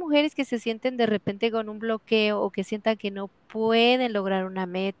aquellas mujeres que se sienten de repente con un bloqueo o que sientan que no pueden lograr una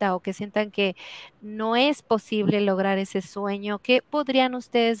meta o que sientan que no es posible lograr ese sueño, ¿qué podrían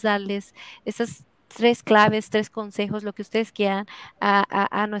ustedes darles esas tres claves, tres consejos, lo que ustedes quieran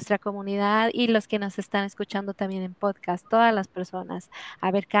a nuestra comunidad y los que nos están escuchando también en podcast, todas las personas? A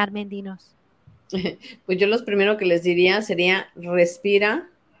ver, Carmen, dinos. Pues yo lo primero que les diría sería respira,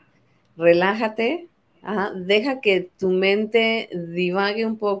 relájate, deja que tu mente divague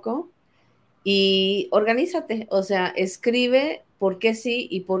un poco y organízate, o sea, escribe por qué sí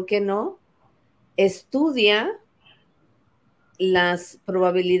y por qué no, estudia las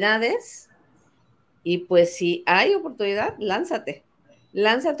probabilidades y pues si hay oportunidad, lánzate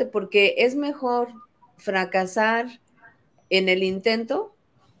porque es mejor fracasar en el intento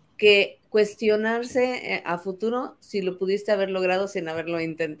que cuestionarse a futuro si lo pudiste haber logrado sin haberlo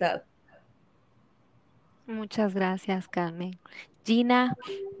intentado. Muchas gracias, Carmen. Gina.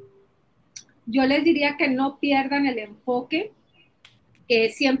 Yo les diría que no pierdan el enfoque, que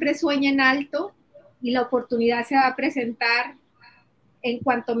siempre sueñen alto y la oportunidad se va a presentar en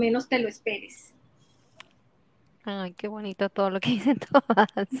cuanto menos te lo esperes. Ay, qué bonito todo lo que dicen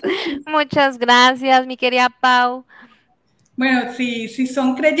todas. Muchas gracias, mi querida Pau. Bueno, si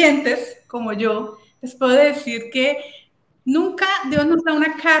son creyentes como yo, les puedo decir que nunca Dios nos da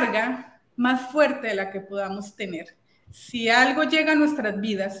una carga más fuerte de la que podamos tener. Si algo llega a nuestras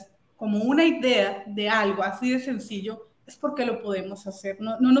vidas como una idea de algo así de sencillo, es porque lo podemos hacer.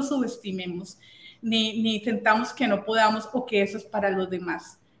 No nos subestimemos, ni sentamos que no podamos o que eso es para los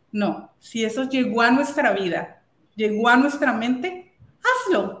demás. No, si eso llegó a nuestra vida, llegó a nuestra mente,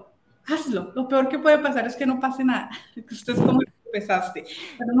 hazlo. Lo peor que puede pasar es que no pase nada, que usted es como empezaste,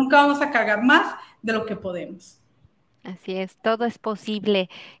 pero nunca vamos a cargar más de lo que podemos. Así es, todo es posible.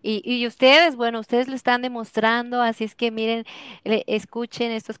 Y ustedes, bueno, ustedes lo están demostrando, así es que miren,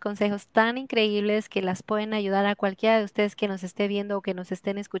 escuchen estos consejos tan increíbles que las pueden ayudar a cualquiera de ustedes que nos esté viendo o que nos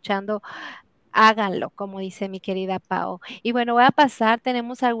estén escuchando háganlo, como dice mi querida Pao. Y bueno, voy a pasar,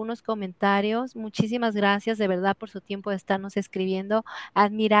 tenemos algunos comentarios. Muchísimas gracias de verdad por su tiempo de estarnos escribiendo.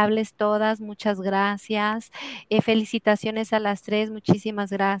 Admirables todas, muchas gracias. Felicitaciones a las tres,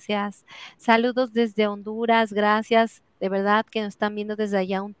 muchísimas gracias. Saludos desde Honduras, gracias. De verdad que nos están viendo desde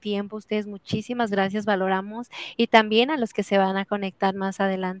allá un tiempo. Ustedes muchísimas gracias, valoramos. Y también a los que se van a conectar más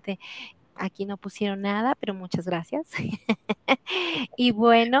adelante. Aquí no pusieron nada, pero muchas gracias. Y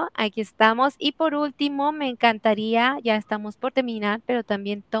bueno, aquí estamos. Y por último, me encantaría, ya estamos por terminar, pero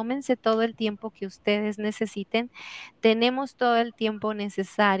también tómense todo el tiempo que ustedes necesiten. Tenemos todo el tiempo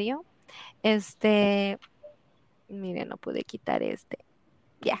necesario. Miren, no pude quitar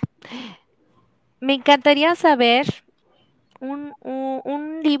Ya. Me encantaría saber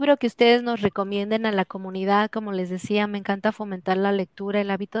un libro que ustedes nos recomienden a la comunidad. Como les decía, me encanta fomentar la lectura, el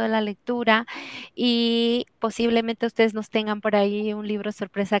hábito de la lectura, y posiblemente ustedes nos tengan por ahí un libro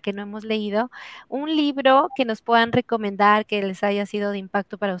sorpresa que no hemos leído, un libro que nos puedan recomendar, que les haya sido de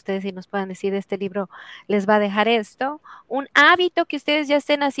impacto para ustedes y nos puedan decir, este libro les va a dejar esto, un hábito que ustedes ya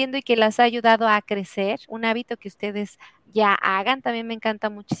estén haciendo y que les ha ayudado a crecer, un hábito que ustedes ya hagan. También me encanta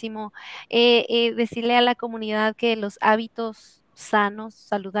muchísimo decirle a la comunidad que los hábitos sanos,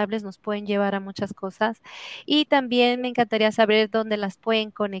 saludables, nos pueden llevar a muchas cosas. Y también me encantaría saber dónde las pueden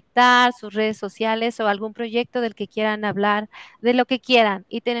conectar, sus redes sociales o algún proyecto del que quieran hablar, de lo que quieran.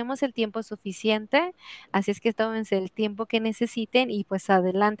 Y tenemos el tiempo suficiente, así es que tómense el tiempo que necesiten y pues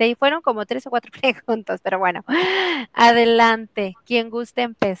adelante. Y fueron como 3 o 4 preguntas, pero bueno, adelante. ¿Quién gusta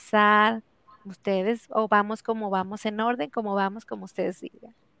empezar? Ustedes, o vamos como vamos en orden, como vamos, como ustedes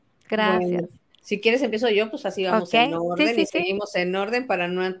digan. Bueno, Gracias. si quieres empiezo yo, pues así vamos ¿Ok? en Sí, orden y sí, sí. seguimos en orden para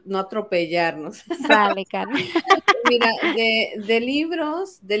no atropellarnos. Sale, Carmen. Mira, de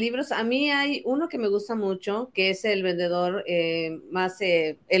libros, a mí hay uno que me gusta mucho, que es el vendedor el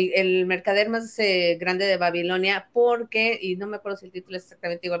mercader más grande de Babilonia, porque, y no me acuerdo si el título es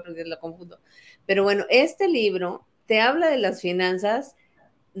exactamente igual, porque lo confundo, pero bueno, este libro te habla de las finanzas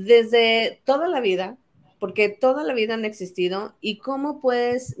desde toda la vida, porque toda la vida han existido, y cómo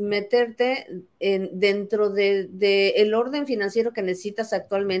puedes meterte dentro de el orden financiero que necesitas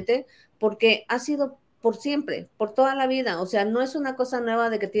actualmente, porque ha sido por siempre, por toda la vida. O sea, no es una cosa nueva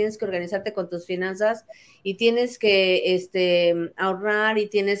de que tienes que organizarte con tus finanzas y tienes que ahorrar y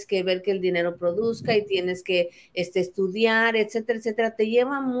tienes que ver que el dinero produzca y tienes que estudiar, etcétera, etcétera. Te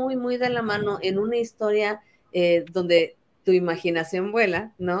lleva muy, muy de la mano en una historia donde tu imaginación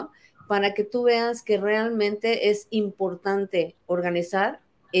vuela, ¿no? Para que tú veas que realmente es importante organizar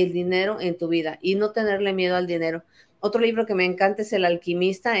el dinero en tu vida y no tenerle miedo al dinero. Otro libro que me encanta es El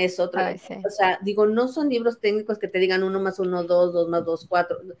Alquimista, es otro, Ay, sí. o sea, digo, no son libros técnicos que te digan 1 más 1, 2, 2 más 2,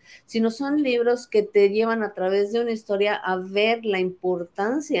 4, sino son libros que te llevan a través de una historia a ver la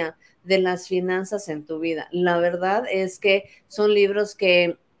importancia de las finanzas en tu vida. La verdad es que son libros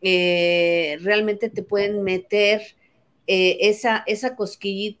que realmente te pueden meter esa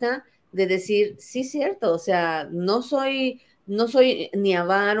cosquillita de decir, sí, cierto, o sea, no soy ni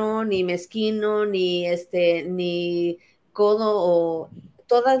avaro, ni mezquino, ni codo, o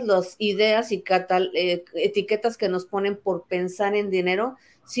todas las ideas y etiquetas que nos ponen por pensar en dinero,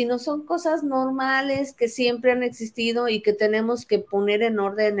 sino son cosas normales que siempre han existido y que tenemos que poner en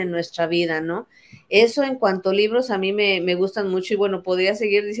orden en nuestra vida, ¿no? Eso en cuanto a libros a mí me gustan mucho, y bueno, podría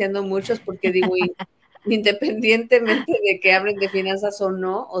seguir diciendo muchos porque digo, independientemente de que hablen de finanzas o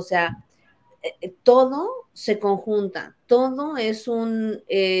no, o sea, todo se conjunta, todo es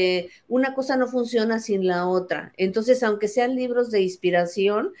una cosa no funciona sin la otra. Entonces, aunque sean libros de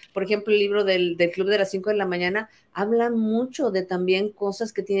inspiración, por ejemplo, el libro del Club de las 5 de la mañana, habla mucho de también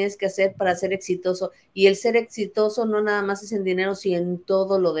cosas que tienes que hacer para ser exitoso. Y el ser exitoso no nada más es en dinero, sino en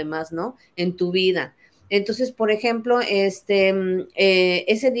todo lo demás, ¿no? En tu vida. Entonces, por ejemplo, ese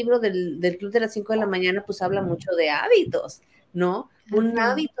libro del Club de las 5 de la mañana, pues habla mucho de hábitos, ¿no? Un Así.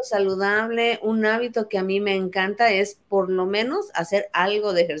 hábito saludable, un hábito que a mí me encanta es por lo menos hacer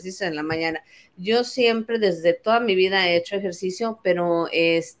algo de ejercicio en la mañana. Yo siempre desde toda mi vida he hecho ejercicio, pero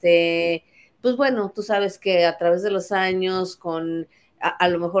pues bueno, tú sabes que a través de los años a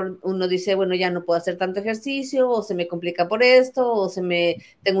lo mejor uno dice, bueno, ya no puedo hacer tanto ejercicio, o se me complica por esto, o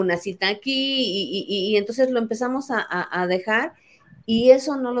tengo una cita aquí, y entonces lo empezamos a dejar. Y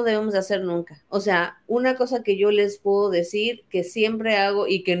eso no lo debemos de hacer nunca. O sea, una cosa que yo les puedo decir que siempre hago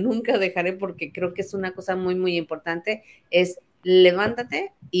y que nunca dejaré porque creo que es una cosa muy, muy importante, es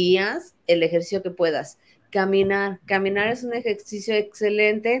levántate y haz el ejercicio que puedas. Caminar es un ejercicio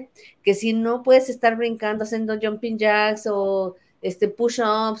excelente, que si no puedes estar brincando, haciendo jumping jacks o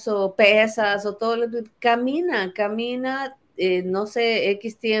push-ups o pesas o todo camina, no sé,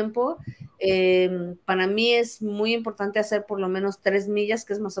 X tiempo, Para mí es muy importante hacer por lo menos 3 millas,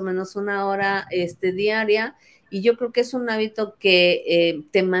 que es más o menos 1 hora diaria, y yo creo que es un hábito que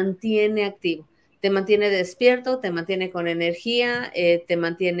te mantiene activo, te mantiene despierto, te mantiene con energía, te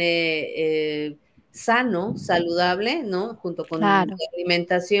mantiene sano, saludable, ¿no? Junto con la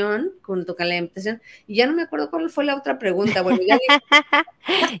alimentación, y ya no me acuerdo cuál fue la otra pregunta. Bueno, ya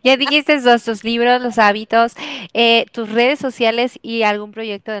Ya dijiste tus libros, los hábitos, tus redes sociales y algún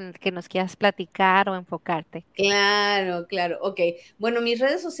proyecto en el que nos quieras platicar o enfocarte. Claro, ok. Bueno, mis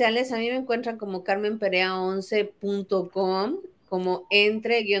redes sociales a mí me encuentran como carmenperea11.com, como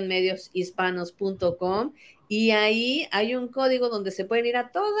entre-medioshispanos.com, y ahí hay un código donde se pueden ir a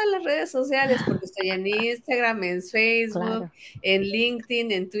todas las redes sociales, porque estoy en Instagram, en Facebook, en LinkedIn,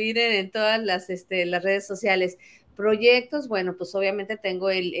 en Twitter, en todas las redes sociales. Proyectos, bueno, pues obviamente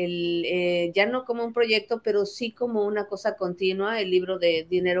tengo ya no como un proyecto, pero sí como una cosa continua, el libro de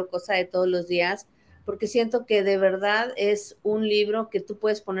Dinero, cosa de todos los días, porque siento que de verdad es un libro que tú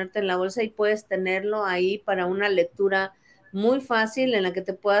puedes ponerte en la bolsa y puedes tenerlo ahí para una lectura muy fácil en la que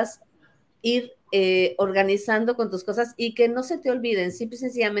te puedas ir organizando con tus cosas y que no se te olviden, simple y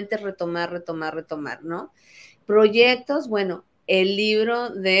sencillamente retomar, ¿no? Proyectos, bueno, el libro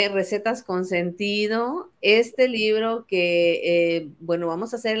de recetas con sentido, este libro que, bueno,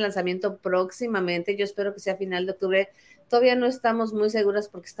 vamos a hacer el lanzamiento próximamente, yo espero que sea a final de octubre, todavía no estamos muy seguras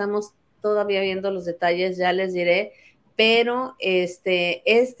porque estamos todavía viendo los detalles, ya les diré, pero este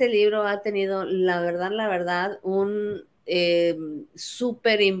libro ha tenido, la verdad, un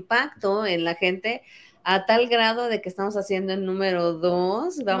súper impacto en la gente, a tal grado de que estamos haciendo el número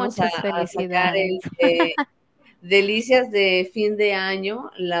 2, vamos a sacar el Delicias de fin de año.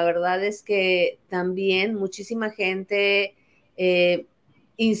 La verdad es que también muchísima gente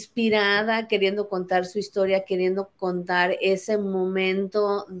inspirada, queriendo contar su historia, queriendo contar ese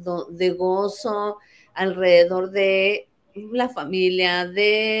momento de gozo alrededor de la familia,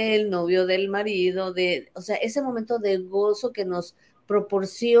 del novio, del marido, o sea, ese momento de gozo que nos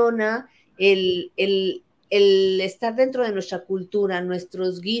proporciona el estar dentro de nuestra cultura,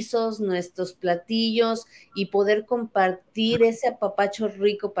 nuestros guisos, nuestros platillos, y poder compartir ese apapacho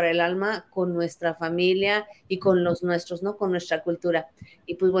rico para el alma con nuestra familia y con los nuestros, ¿no? Con nuestra cultura.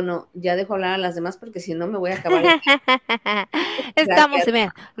 Y pues bueno, ya dejo hablar a las demás porque si no me voy a acabar. Estamos,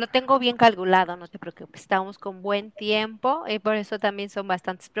 mira, lo tengo bien calculado, no te preocupes, estamos con buen tiempo y por eso también son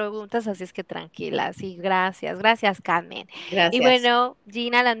bastantes preguntas, así es que tranquilas y gracias Carmen. Gracias. Y bueno,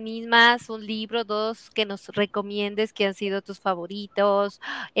 Gina, las mismas, un libro, 2 que nos recomiendes que han sido tus favoritos,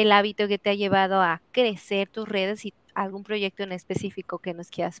 el hábito que te ha llevado a crecer tus redes y algún proyecto en específico que nos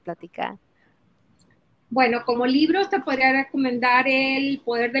quieras platicar. Bueno, como libros te podría recomendar El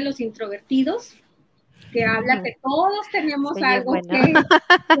poder de los introvertidos, que habla que todos tenemos algo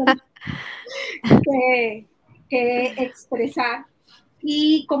que expresar,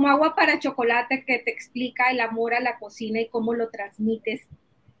 y Como agua para chocolate, que te explica el amor a la cocina y cómo lo transmites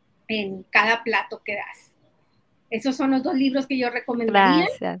en cada plato que das. Esos son los 2 libros que yo recomendaría.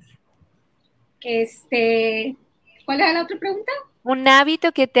 Gracias. ¿Cuál era la otra pregunta? Un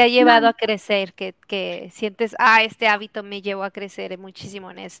hábito que te ha llevado a crecer, que sientes, este hábito me llevó a crecer muchísimo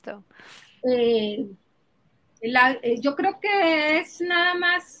en esto. Yo creo que es nada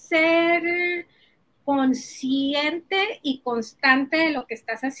más ser consciente y constante de lo que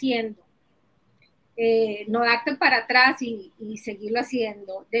estás haciendo. No darte para atrás y seguirlo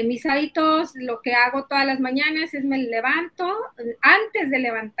haciendo. De mis hábitos, lo que hago todas las mañanas es me levanto, antes de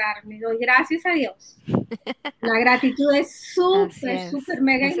levantarme, doy gracias a Dios. La gratitud es súper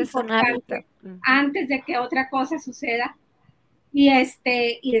mega importante antes de que otra cosa suceda. Y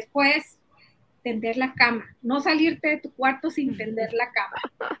después tender la cama, no salirte de tu cuarto sin tender la cama,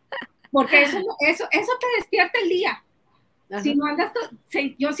 porque eso te despierta el día. Ajá. Si no andas,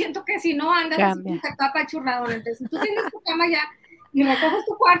 yo siento que si no andas, te está apachurradona. Entonces, si tú tienes tu cama ya y recoges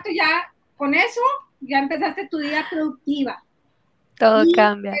tu cuarto, ya con eso ya empezaste tu día productiva. Todo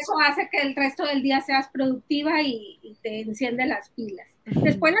cambia. Eso hace que el resto del día seas productiva y te enciende las pilas.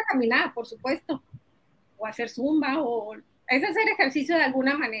 Después la caminada, por supuesto, o hacer zumba, o es hacer ejercicio de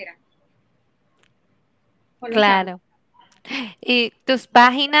alguna manera. Claro. Y tus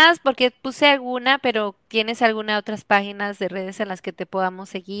páginas, porque puse alguna, pero ¿tienes alguna otras páginas de redes en las que te podamos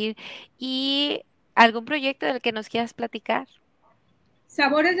seguir? ¿Y algún proyecto del que nos quieras platicar?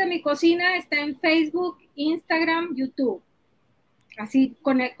 Sabores de mi cocina está en Facebook, Instagram, YouTube. Así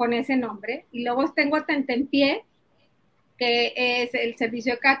con ese nombre. Y luego tengo Tentempié, que es el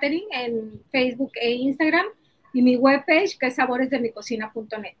servicio de catering en Facebook e Instagram. Y mi webpage, que es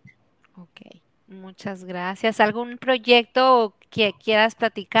saboresdemicocina.net. Ok. Muchas gracias. ¿Algún proyecto que quieras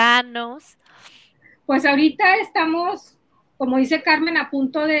platicarnos? Pues ahorita estamos, como dice Carmen, a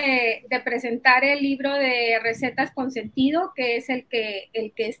punto de presentar el libro de recetas con sentido, que es el que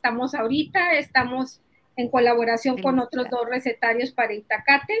estamos ahorita. Estamos en colaboración con otros 2 recetarios para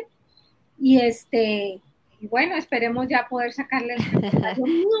Itacate. Y bueno, esperemos ya poder sacarle el recetario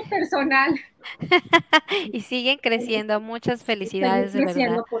mío personal. Y siguen creciendo. Muchas felicidades, de verdad.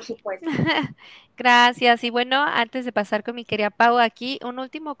 Creciendo, por supuesto. Gracias. Y bueno, antes de pasar con mi querida Pau, aquí un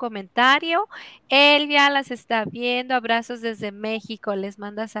último comentario. Elvia las está viendo. Abrazos desde México. Les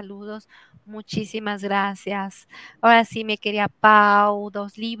manda saludos. Muchísimas gracias. Ahora sí, mi querida Pau,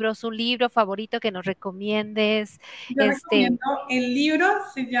 2 libros, un libro favorito que nos recomiendes. Yo recomiendo el libro,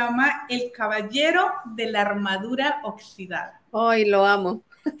 se llama El Caballero de la Armadura Oxidada. ¡Ay, lo amo!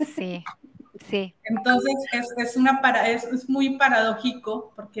 Sí, sí. Entonces es muy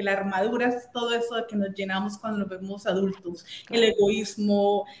paradójico porque la armadura es todo eso de que nos llenamos cuando nos vemos adultos, el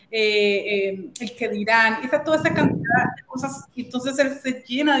egoísmo, el que dirán, toda esa cantidad de cosas. Entonces él se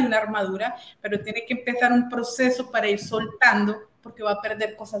llena de una armadura, pero tiene que empezar un proceso para ir soltando porque va a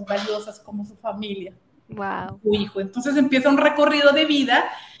perder cosas valiosas como su familia. Wow. Su hijo. Entonces empieza un recorrido de vida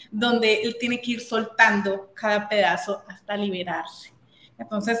donde él tiene que ir soltando cada pedazo hasta liberarse.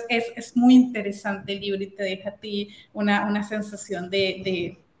 Entonces es muy interesante el libro y te deja a ti una sensación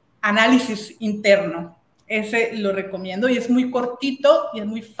de análisis interno. Ese lo recomiendo y es muy cortito y es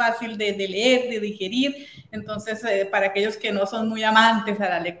muy fácil de leer, de digerir. Entonces, para aquellos que no son muy amantes a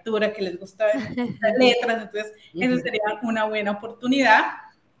la lectura, que les gusta las letras, entonces esa sería una buena oportunidad.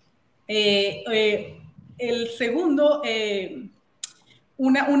 El segundo,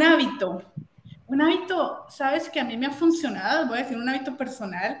 un hábito. Un hábito, sabes que a mí me ha funcionado, voy a decir un hábito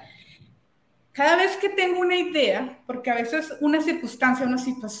personal. Cada vez que tengo una idea, porque a veces una circunstancia, una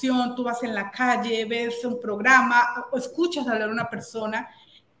situación, tú vas en la calle, ves un programa o escuchas hablar a una persona,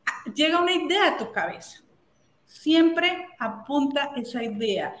 llega una idea a tu cabeza. Siempre apunta esa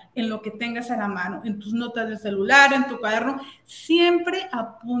idea en lo que tengas a la mano, en tus notas de celular, en tu cuaderno, siempre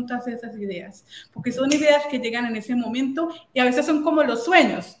apuntas esas ideas, porque son ideas que llegan en ese momento y a veces son como los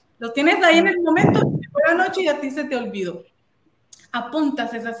sueños, los tienes ahí en el momento, por la noche y a ti se te olvidó.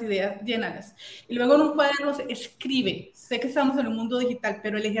 Apuntas esas ideas, llénalas. Y luego en un cuaderno escribe. Sé que estamos en un mundo digital,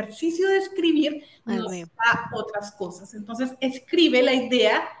 pero el ejercicio de escribir nos da otras cosas. Entonces, escribe la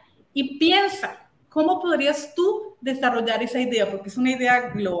idea y piensa. ¿Cómo podrías tú desarrollar esa idea? Porque es una idea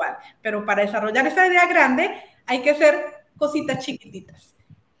global, pero para desarrollar esa idea grande hay que hacer cositas chiquititas.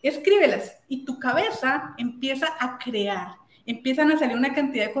 Escríbelas y tu cabeza empieza a crear. Empiezan a salir una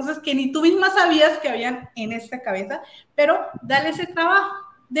cantidad de cosas que ni tú misma sabías que habían en esta cabeza, pero dale ese trabajo,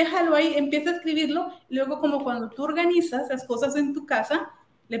 déjalo ahí, empieza a escribirlo. Luego, como cuando tú organizas las cosas en tu casa,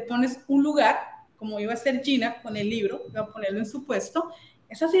 le pones un lugar, como iba a hacer Gina con el libro, voy a ponerlo en su puesto.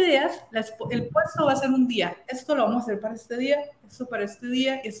 Esas ideas, el puesto va a ser un día. Esto lo vamos a hacer para este día, esto para este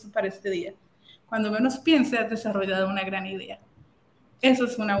día, esto para este día. Cuando menos piense, has desarrollado una gran idea. Eso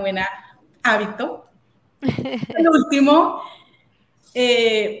es una buena hábito. El último,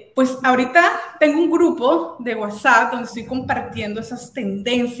 pues ahorita tengo un grupo de WhatsApp donde estoy compartiendo esas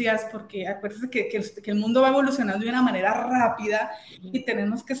tendencias, porque acuérdense que el mundo va evolucionando de una manera rápida y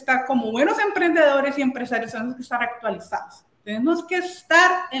tenemos que estar como buenos emprendedores y empresarios, tenemos que estar actualizados. Tenemos que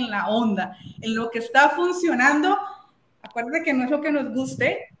estar en la onda, en lo que está funcionando. Acuérdense que no es lo que nos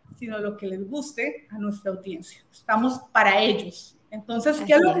guste, sino lo que les guste a nuestra audiencia. Estamos para ellos. Entonces,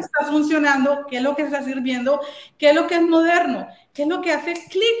 ¿qué es lo que está funcionando? ¿Qué es lo que está sirviendo? ¿Qué es lo que es moderno? ¿Qué es lo que hace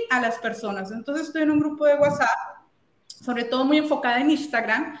clic a las personas? Entonces, estoy en un grupo de WhatsApp, sobre todo muy enfocada en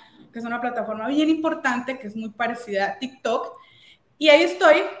Instagram, que es una plataforma bien importante, que es muy parecida a TikTok. Y ahí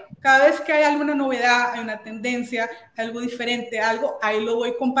estoy, cada vez que hay alguna novedad, hay una tendencia, algo diferente, algo, ahí lo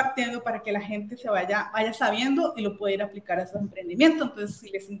voy compartiendo para que la gente se vaya sabiendo y lo pueda ir a aplicar a su emprendimiento. Entonces, si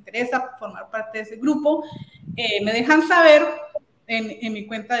les interesa formar parte de ese grupo, me dejan saber en mi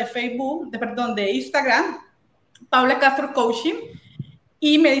cuenta de Facebook, de Instagram, Paula Castro Coaching,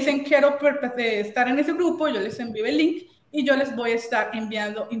 y me dicen quiero estar en ese grupo, yo les envío el link y yo les voy a estar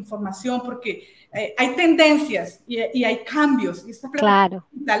enviando información porque hay tendencias y hay cambios. Y estas plataformas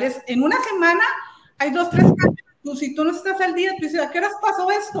digitales, en una semana hay 2, 3 cambios. Si tú no estás al día, tú dices, ¿a qué horas pasó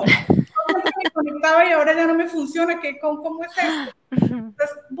esto? Me conectaba y ahora ya no me funciona, ¿cómo es esto?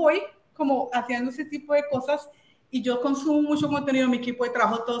 Entonces voy como haciendo ese tipo de cosas y yo consumo mucho contenido, mi equipo de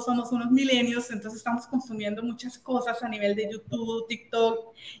trabajo, todos somos unos millennials, entonces estamos consumiendo muchas cosas a nivel de YouTube,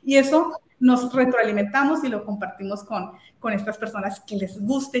 TikTok, y eso nos retroalimentamos y lo compartimos con estas personas que les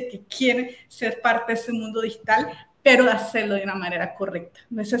guste, que quieren ser parte de este mundo digital, pero hacerlo de una manera correcta.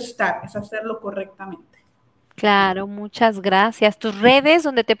 No es estar, es hacerlo correctamente. Claro, muchas gracias. Tus redes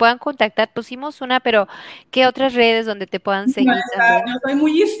donde te puedan contactar, pusimos una, pero ¿qué otras redes donde te puedan seguir también? Yo soy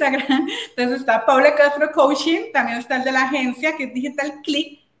muy Instagram, entonces está Paula Castro Coaching, también está el de la agencia, que es Digital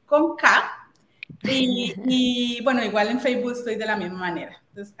Klic con K, y bueno, igual en Facebook estoy de la misma manera,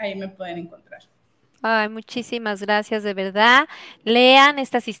 entonces ahí me pueden encontrar. Ay, muchísimas gracias, de verdad. Lean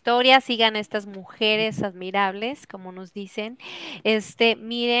estas historias, sigan a estas mujeres admirables, como nos dicen.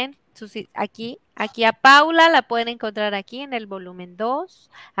 Miren, aquí a Paula la pueden encontrar aquí en el volumen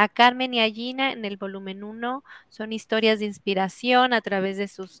 2, a Carmen y a Gina en el volumen 1. Son historias de inspiración a través de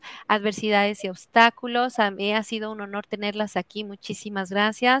sus adversidades y obstáculos. A mí ha sido un honor tenerlas aquí. Muchísimas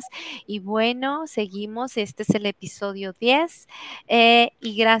gracias. Y bueno, seguimos. Este es el episodio 10.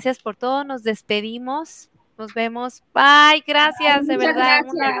 Y gracias por todo. Nos despedimos. Nos vemos. Bye. Gracias, de Muchas verdad.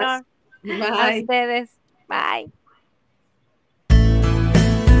 Un gracias. honor. Bye. A ustedes. Bye.